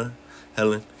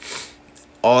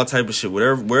 All type of shit.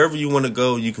 Wherever you want to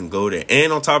go, you can go there.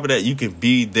 And on top of that, you can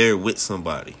be there with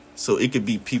somebody. So it could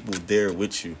be people there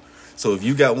with you. So if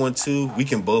you got one too, we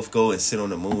can both go and sit on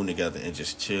the moon together and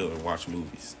just chill and watch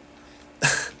movies.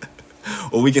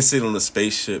 Or we can sit on a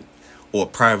spaceship or a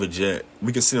private jet.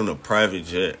 We can sit on a private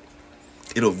jet.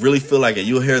 It'll really feel like it.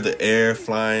 You'll hear the air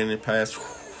flying past.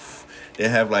 They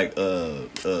have like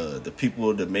the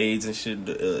people, the maids and shit,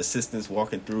 the assistants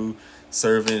walking through,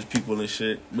 serving people and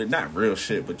shit. But not real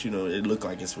shit, but you know, it look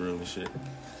like it's real and shit.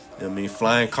 You know what I mean?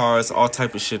 Flying cars, all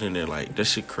type of shit in there. Like, that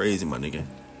shit crazy, my nigga.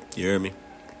 You hear me?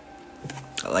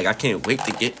 Like, I can't wait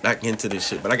to get back into this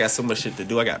shit. But I got so much shit to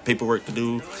do. I got paperwork to do. You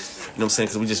know what I'm saying?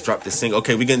 Because we just dropped this single.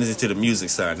 Okay, we getting into the music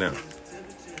side now.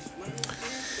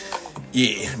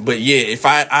 Yeah, but yeah, if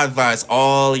I advise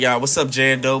all y'all, what's up,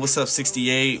 Jando? What's up,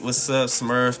 68? What's up,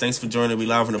 Smurf? Thanks for joining. We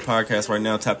live on the podcast right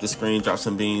now. Tap the screen, drop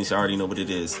some beans. You already know what it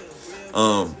is.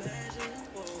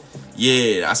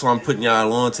 Yeah, that's why I'm putting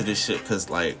y'all on to this shit. Cause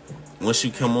like, once you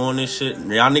come on this shit,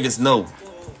 y'all niggas know.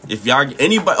 If y'all,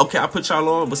 anybody, okay, I put y'all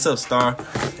on. What's up, Star?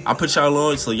 I put y'all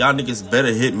on, so y'all niggas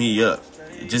better hit me up.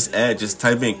 Just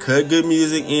type in Cut Good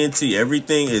Music ENT.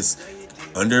 Everything is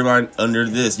under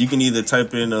this. You can either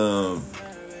type in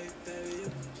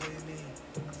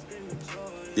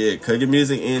Cut Good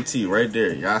Music ENT right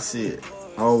there. Y'all see it.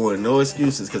 I don't want no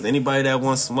excuses, because anybody that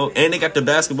wants smoke, and they got the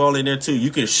basketball in there too.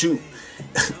 You can shoot.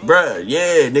 Bruh,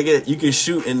 yeah, nigga, you can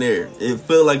shoot in there. It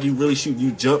feel like you really shoot.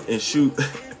 You jump and shoot.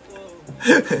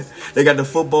 They got the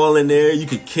football in there. You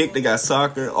can kick. They got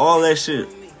soccer. All that shit.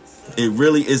 It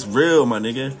really is real, my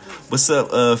nigga. What's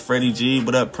up, Freddie G?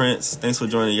 What up, Prince? Thanks for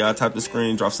joining, y'all. Tap the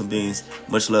screen, drop some beans.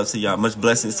 Much love to y'all. Much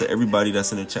blessings to everybody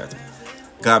that's in the chat.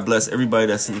 God bless everybody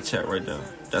that's in the chat right now.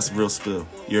 That's real spill.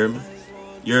 You hear me?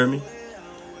 You hear me?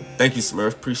 Thank you,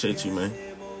 Smurf. Appreciate you, man.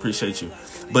 Appreciate you.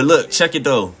 But look, check it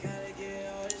though.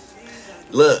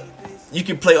 Look, you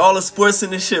can play all the sports in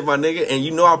this shit, my nigga, and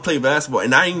you know I play basketball,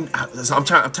 and I'm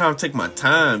trying to take my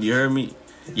time. You hear me?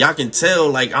 Y'all can tell,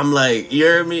 like, I'm like, you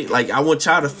hear me? Like, I want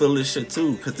y'all to feel this shit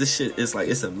too, because this shit is like,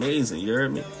 it's amazing. You hear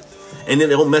me? And then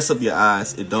it don't mess up your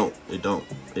eyes. It don't.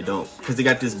 Because they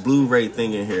got this Blu-ray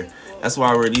thing in here. That's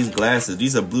why I wear these glasses.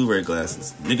 These are Blu-ray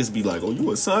glasses. Niggas be like, oh,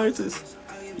 you a scientist?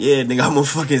 Yeah, nigga, I'm a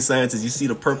fucking scientist. You see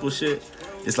the purple shit?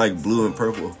 It's like blue and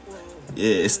purple.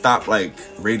 Yeah, it stopped like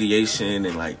radiation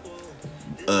and like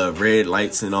red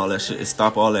lights and all that shit. It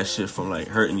stopped all that shit from like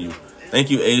hurting you.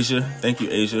 Thank you, Asia. Thank you,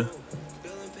 Asia.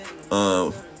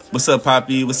 What's up,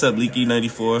 Poppy? What's up,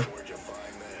 Leaky94?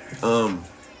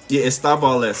 Yeah, it stopped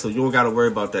all that, so you don't gotta worry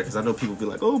about that, because I know people be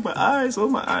like, oh my eyes.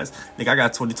 Nigga, I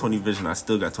got 20/20 vision. I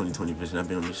still got 20/20 vision. I've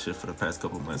been on this shit for the past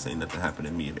couple months. Ain't nothing happened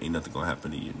to me. Ain't nothing gonna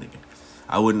happen to you, nigga.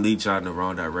 I wouldn't lead y'all in the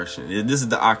wrong direction. And this is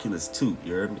the Oculus 2,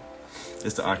 you heard me?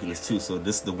 It's the Oculus 2, so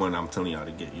this is the one I'm telling y'all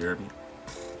to get, you heard me?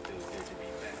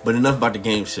 But enough about the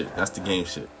game shit. That's the game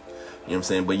shit. You know what I'm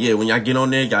saying? But yeah, when y'all get on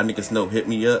there, y'all niggas know, hit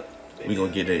me up. We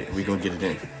gonna get it. We gonna get it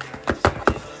in.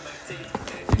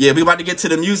 Yeah, we about to get to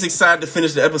the music side to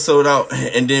finish the episode out,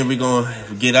 and then we gonna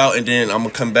get out, and then I'm gonna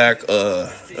come back.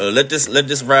 Let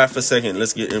this ride for a second.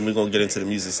 Let's get, and we gonna get into the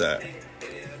music side.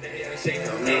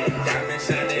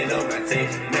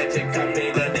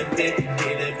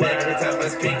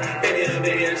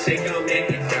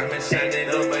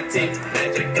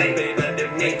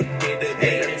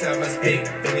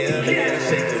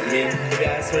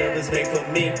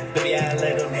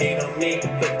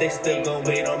 Still gon'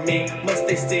 wait on me. Must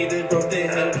they see the growth in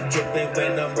him? Drippin'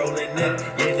 when I'm rolling in.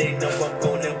 Yeah, they know I'm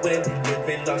gonna win.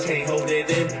 Living lost, can't hold it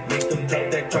in. Make them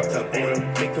drop that drop top on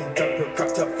him. Make them drop her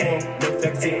crop top form. No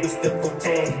flexing, we still gon'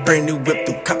 torn. Brand new whip,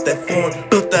 to cop that form.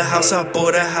 Built the house, I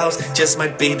bought a house. Just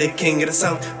might be the king of the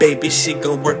south. Baby, she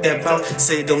gon' work that bout.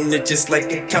 Sit on it just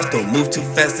like a couch. Don't move too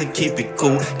fast and keep it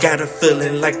cool. Got a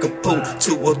feeling like a pool.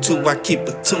 202, I keep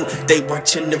a 2. They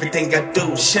watching everything I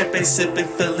do. Champagne sipping,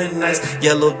 feeling nice.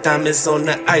 Yellow diamonds on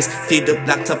the ice. Feet up,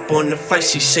 locked up on the fight.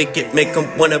 She shake it, make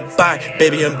them wanna buy.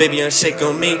 Baby, I'm shake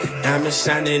on me. Diamonds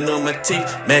shining on my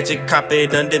teeth. Magic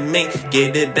carpet under me.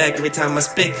 Get it back every time I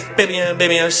speak. Baby,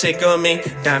 I'm shake on me.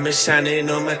 Diamonds shining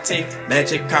on my teeth.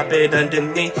 Magic carpet under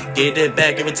me. Get it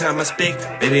back every time I speak.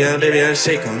 Baby, I'm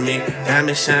shake on me.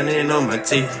 Diamonds shining on my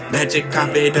teeth. Magic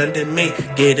carpet under me.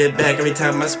 Get it back every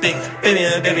time I speak. Baby,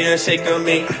 I'm shake on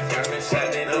me. Diamonds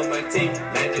shining on my teeth.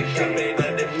 Magic carpet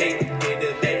under me. Get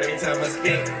it back every time I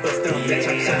speak. But still, bitch,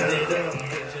 I'm shining.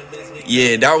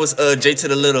 Yeah, that was J to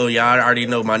the Little. Y'all already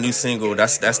know my new single.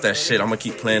 That's that shit. I'm gonna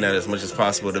keep playing that as much as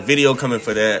possible. The video coming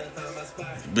for that.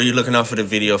 Be looking out for the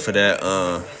video for that.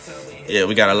 Yeah,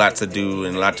 we got a lot to do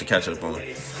and a lot to catch up on.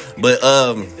 But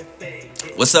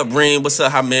what's up, Reem? What's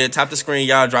up, Hamid? Tap the screen,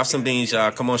 y'all. Drop some beans,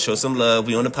 y'all. Come on, show some love.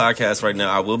 We on the podcast right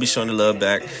now. I will be showing the love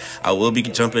back. I will be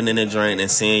jumping in the joint and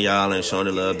seeing y'all and showing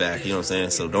the love back. You know what I'm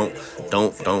saying? So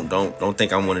don't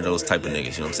think I'm one of those type of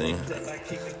niggas. You know what I'm saying?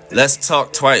 Let's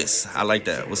talk twice. I like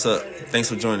that. What's up? Thanks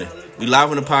for joining. We live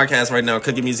on the podcast right now,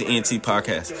 Cooking Music ENT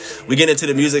podcast. We get into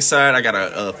the music side. I got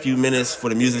a few minutes for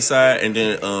the music side, and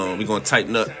then we're going to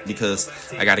tighten up because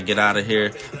I got to get out of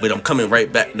here. But I'm coming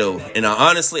right back, though. And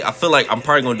honestly, I feel like I'm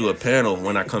probably going to do a panel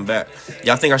when I come back.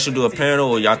 Y'all think I should do a panel,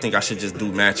 or y'all think I should just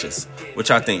do matches? What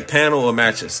y'all think? Panel or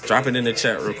matches? Drop it in the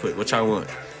chat real quick. What y'all want?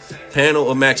 Panel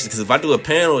or matches? Because if I do a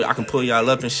panel, I can pull y'all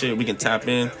up and shit. We can tap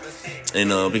in,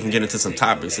 and we can get into some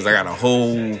topics. Because I got a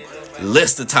whole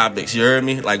list of topics, you heard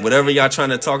me? Like, whatever y'all trying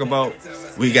to talk about,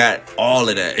 we got all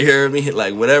of that, you heard me?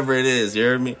 Like, whatever it is, you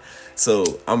heard me?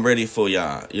 So, I'm ready for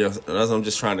y'all, you know, that's what I'm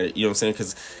just trying to, you know what I'm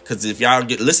saying? Because if y'all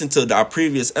listen to our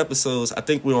previous episodes, I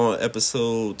think we're on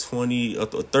episode 20 or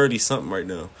 30 something right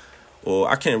now. Or,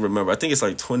 I can't remember. I think it's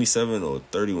like 27 or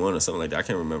 31 or something like that. I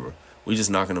can't remember. We just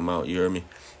knocking them out, you heard me?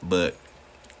 But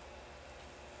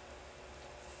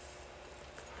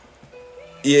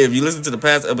yeah, if you listen to the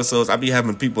past episodes, I be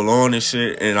having people on and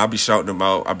shit, and I'll be shouting them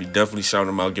out. I'll be definitely shouting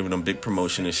them out, giving them big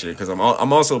promotion and shit, because I'm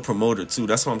also a promoter too.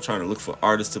 That's why I'm trying to look for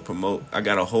artists to promote. I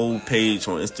got a whole page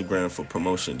on Instagram for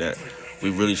promotion that we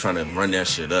really trying to run that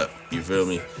shit up. You feel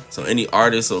me? So any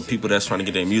artists or people that's trying to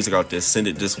get their music out there, send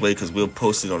it this way, because we'll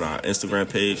post it on our Instagram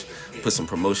page, put some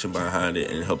promotion behind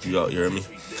it, and help you out. You hear me?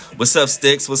 What's up,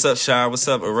 Sticks? What's up, Shy? What's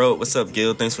up, Erode? What's up,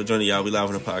 Gil? Thanks for joining, y'all. We live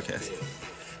on the podcast.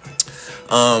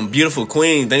 Beautiful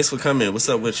Queen, thanks for coming. What's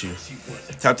up with you?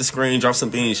 Tap the screen, drop some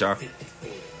beans, y'all.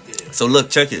 So look,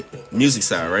 check it. Music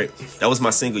side, right? That was my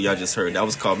single y'all just heard. That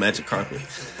was called Magic Carpet.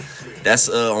 That's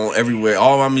on everywhere.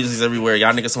 All my music's everywhere.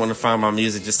 Y'all niggas want to find my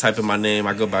music, just type in my name.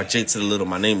 I go by J to the Little.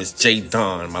 My name is J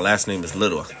Don. My last name is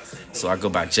Little. So I go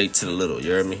by J to the Little.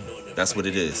 You heard me? That's what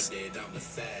it is.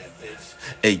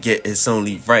 Hey, yeah, it's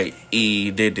only right.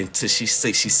 Eat it until she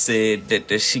said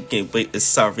that she can't wait.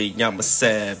 Sorry, I'm a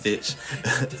savage.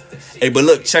 Hey, but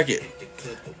look, check it.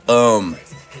 I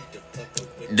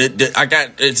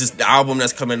got it's just the album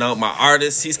that's coming out. My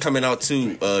artist, he's coming out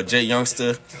too. Jay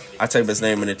Youngster. I type his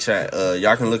name in the chat.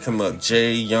 Y'all can look him up.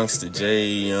 Jay Youngster. Jay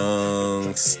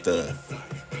Youngster.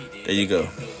 There you go.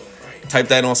 Type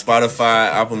that on Spotify,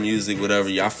 Apple Music, whatever.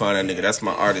 Y'all find that nigga. That's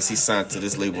my artist. He's signed to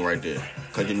this label right there.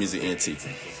 Cooking Music ENT. You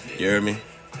hear me?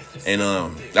 And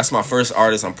that's my first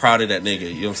artist. I'm proud of that nigga.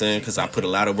 You know what I'm saying? Because I put a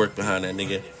lot of work behind that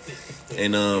nigga.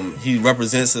 And he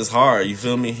represents us hard. You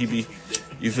feel me?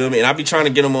 You feel me? And I be trying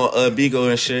to get him on Bigo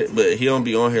and shit, but he don't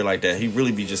be on here like that. He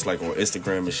really be just like on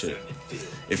Instagram and shit.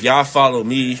 If y'all follow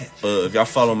me, if y'all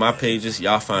follow my pages,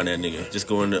 y'all find that nigga. Just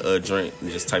go in the drink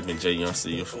and just type in Jay Youngster.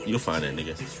 You'll find that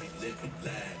nigga.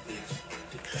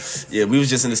 Yeah, we was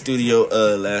just in the studio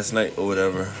last night or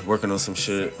whatever, working on some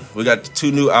shit. We got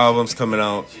 2 new albums coming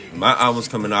out. My album's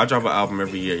coming out. I drop an album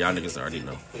every year. Y'all niggas already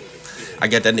know. I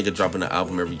got that nigga dropping an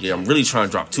album every year. I'm really trying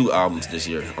to drop 2 albums this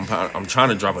year. I'm trying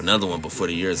to drop another one before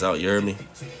the year's out. You heard me?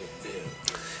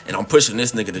 And I'm pushing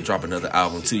this nigga to drop another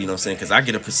album too, you know what I'm saying? Because I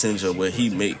get a percentage of what he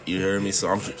make, you hear me? So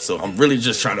I'm really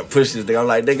just trying to push this nigga. I'm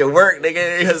like, nigga, work,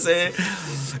 nigga, you know what I'm saying?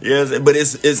 Yeah, but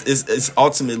it's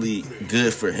ultimately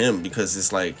good for him because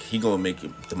it's like he gonna make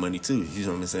the money too, you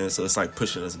know what I'm saying? So it's like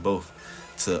pushing us both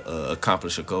to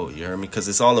accomplish a goal, you hear me? Because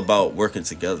it's all about working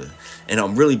together. And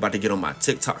I'm really about to get on my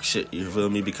TikTok shit, you feel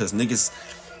me? Because niggas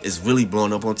is really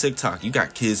blowing up on TikTok. You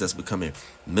got kids that's becoming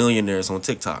millionaires on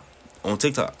TikTok.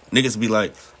 Niggas be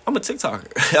like, I'm a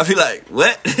TikToker. I be like,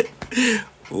 what?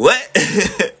 What?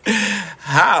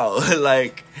 How?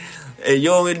 Like, hey, you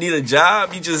don't need a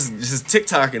job? You just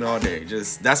TikToking all day.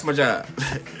 That's my job.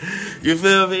 You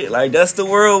feel me? Like, that's the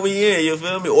world we in, you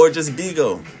feel me? Or just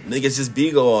Bigo. Niggas just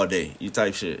Bigo all day. You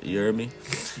type shit, you hear me?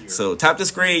 So, tap the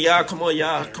screen, y'all. Come on,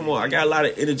 y'all. Come on. I got a lot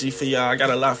of energy for y'all. I got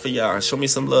a lot for y'all. Show me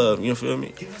some love, you feel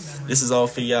me? This is all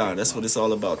for y'all. That's what it's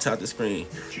all about. Tap the screen.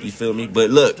 You feel me? But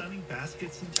look.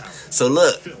 So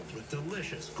look,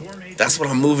 that's what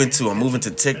I'm moving to. I'm moving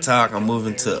to TikTok. I'm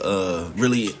moving to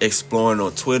really exploring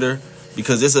on Twitter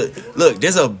because there's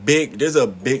a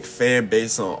big fan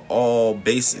base on all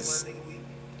bases.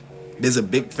 There's a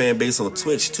big fan base on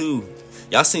Twitch too.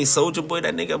 Y'all seen Soulja Boy?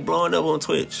 That nigga blowing up on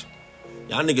Twitch.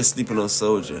 Y'all niggas sleeping on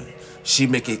Soulja. She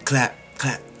make it clap,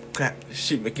 clap, clap.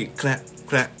 She make it clap,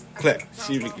 clap, clap.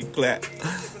 She make it clap.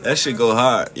 That shit go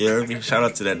hard. You heard me? Shout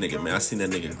out to that nigga, man. I seen that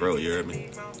nigga grow. You heard me?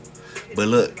 But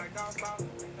look,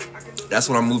 that's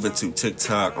what I'm moving to.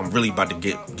 TikTok. I'm really about to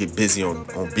get busy on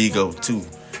Bigo too.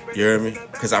 You heard me?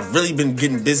 Because I've really been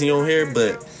getting busy on here,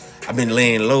 but I've been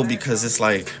laying low because it's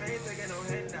like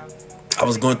I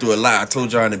was going through a lot. I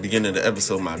told y'all in the beginning of the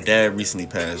episode, my dad recently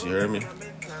passed. You heard me?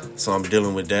 So I'm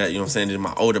dealing with that. You know what I'm saying? Then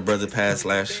my older brother passed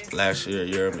last year.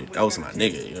 You heard me? That was my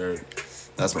nigga. You heard me?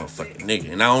 That's my fucking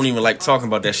nigga. And I don't even like talking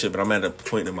about that shit, but I'm at a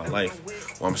point in my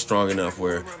life where I'm strong enough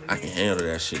where I can handle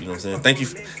that shit. You know what I'm saying?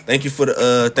 Thank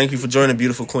you for joining,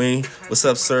 beautiful queen. What's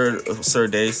up, Sir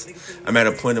Days? I'm at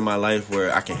a point in my life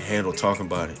where I can handle talking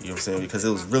about it. You know what I'm saying? Because it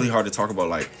was really hard to talk about,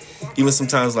 like, even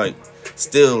sometimes, like,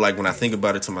 still, like, when I think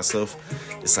about it to myself,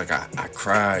 it's like I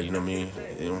cry, you know what I mean?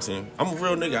 You know what I'm saying? I'm a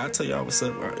real nigga. I tell y'all what's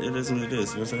up. It is what it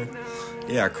is, you know what I'm saying?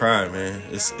 Yeah, I cry, man.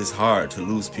 It's hard to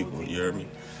lose people, you heard me?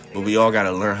 But we all got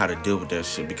to learn how to deal with that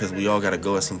shit because we all got to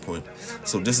go at some point.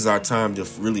 So this is our time to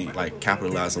really, like,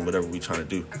 capitalize on whatever we trying to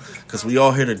do. Because we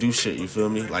all here to do shit, you feel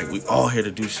me? Like, we all here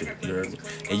to do shit, you heard me?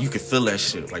 And you can feel that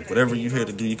shit. Like, whatever you here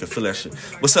to do, you can feel that shit.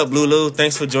 What's up, Lulu?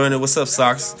 Thanks for joining. What's up,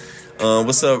 Socks?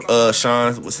 What's up,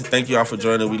 Sean? Thank you all for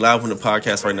joining. We live on the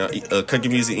podcast right now.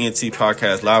 Cooking Music ENT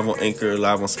podcast, live on Anchor,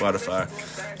 live on Spotify.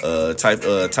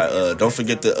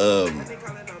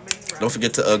 Don't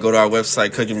forget to go to our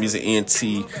website,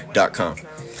 cookingmusicent.com.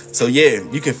 So yeah,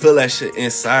 you can feel that shit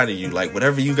inside of you. Like,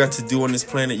 whatever you got to do on this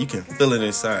planet, you can feel it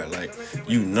inside. Like,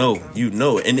 you know.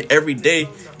 And every day,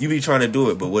 you be trying to do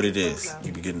it, but what it is,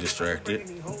 you be getting distracted.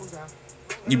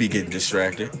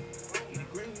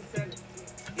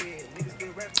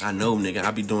 I know, nigga.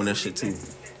 I be doing that shit too.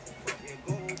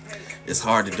 It's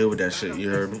hard to deal with that shit,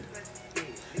 you heard me?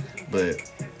 But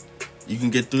you can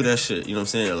get through that shit, you know what I'm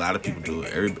saying? A lot of people do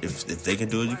it. If they can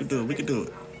do it, you can do it. We can do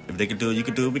it. If they can do it, you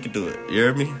can do it. We can do it. You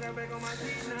heard me?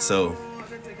 So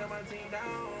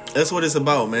that's what it's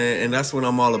about, man. And that's what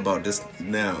I'm all about this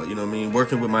now. You know what I mean?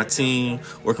 Working with my team,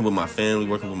 working with my family,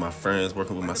 working with my friends,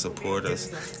 working with my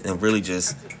supporters, and really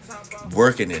just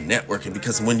working and networking.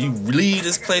 Because when you leave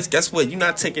this place, guess what? You're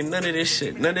not taking none of this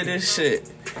shit.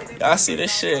 Y'all see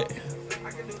this shit?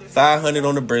 $500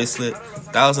 on the bracelet,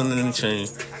 $1,000 in the chain.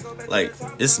 Like,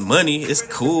 it's money, it's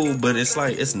cool, but it's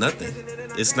like, it's nothing.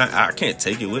 It's not, I can't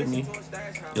take it with me. You know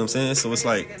what I'm saying? So it's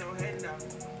like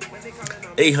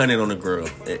 $800 on the grill.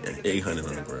 $800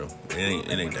 on the grill. It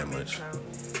ain't that much.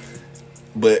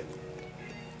 But, you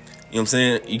know what I'm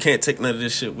saying? You can't take none of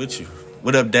this shit with you.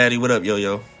 What up, daddy? What up,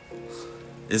 yo?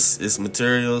 It's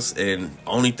materials, and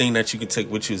only thing that you can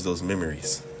take with you is those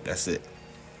memories. That's it.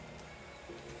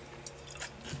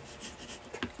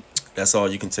 That's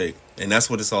all you can take. And that's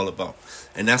what it's all about.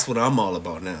 And that's what I'm all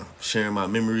about now. Sharing my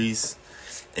memories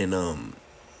and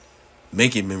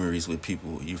making memories with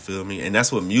people. You feel me? And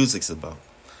that's what music's about.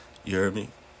 You heard me?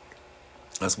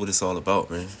 That's what it's all about,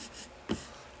 man.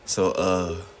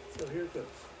 So,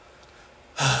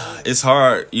 it's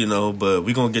hard, you know, but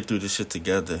we're going to get through this shit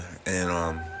together.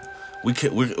 And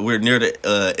we're near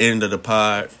the end of the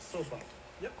pod.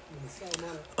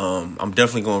 I'm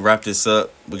definitely going to wrap this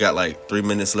up. We got like 2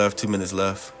 minutes left. You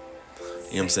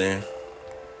know what I'm saying?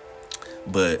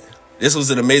 But this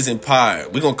was an amazing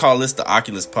pod. We're going to call this the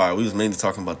Oculus pod. We was mainly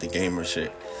talking about the gamer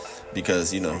shit.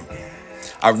 Because, you know,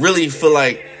 I really feel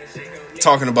like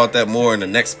talking about that more in the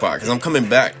next pod. Because I'm coming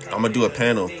back. I'm going to do a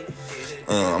panel.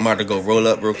 I'm about to go roll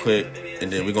up real quick. And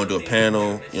then we're going to do a panel. You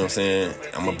know what I'm saying?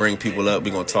 I'm going to bring people up.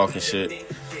 We're going to talk and shit.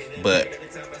 But,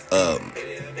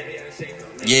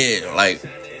 yeah, like,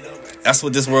 that's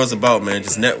what this world's about, man.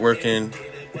 Just networking,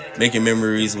 making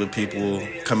memories with people,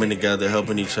 coming together,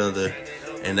 helping each other.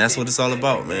 And that's what it's all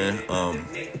about, man.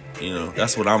 You know,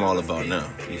 that's what I'm all about now.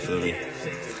 You feel me?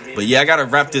 But yeah, I gotta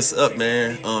wrap this up,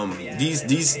 man.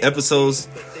 These episodes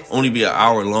only be an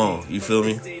hour long. You feel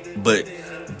me? But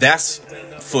that's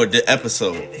for the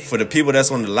episode. For the people that's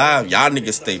on the live, y'all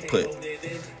niggas stay put.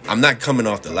 I'm not coming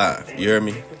off the live. You hear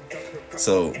me?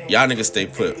 So y'all niggas stay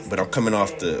put. But I'm coming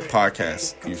off the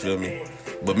podcast. You feel me?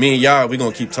 But me and y'all, we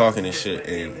gonna keep talking and shit.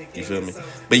 And you feel me?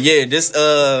 But yeah, this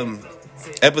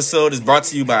episode is brought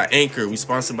to you by Anchor. We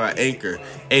sponsored by Anchor.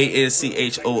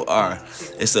 ANCHOR.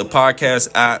 It's a podcast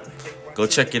app. Go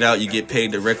check it out. You get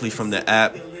paid directly from the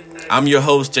app. I'm your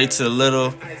host, Jay to the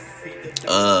Little.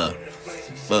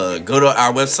 Go to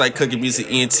our website,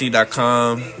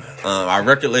 cookingmusicent.com. Our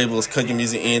record label is Cooking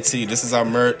Music ENT. This is our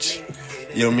merch.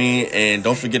 You know what I mean? And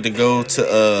don't forget to go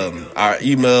to our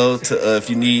email to if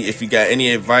you got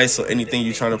any advice or anything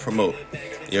you're trying to promote.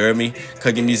 You heard me?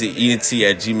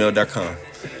 cookingmusicent@gmail.com.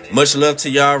 Much love to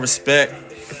y'all. Respect.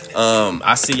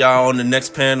 I see y'all on the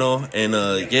next panel, and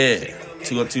yeah,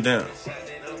 2 up, 2 down.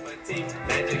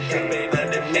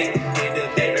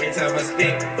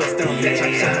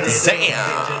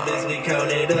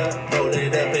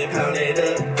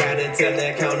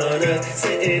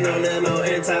 Sitting on the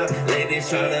mountain top, ladies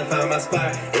trying to find my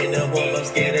spot. In the warm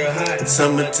up, get her hot.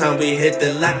 Summertime, we hit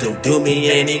the lot, don't do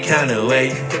me any kind of way.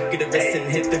 Look at the rest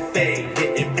and hit the fade.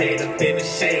 Getting paid up in the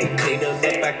shade. Clean up,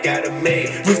 I got a maid.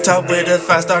 Rooftop with a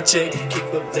 5-star chick.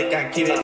 Keep up, like I keep it.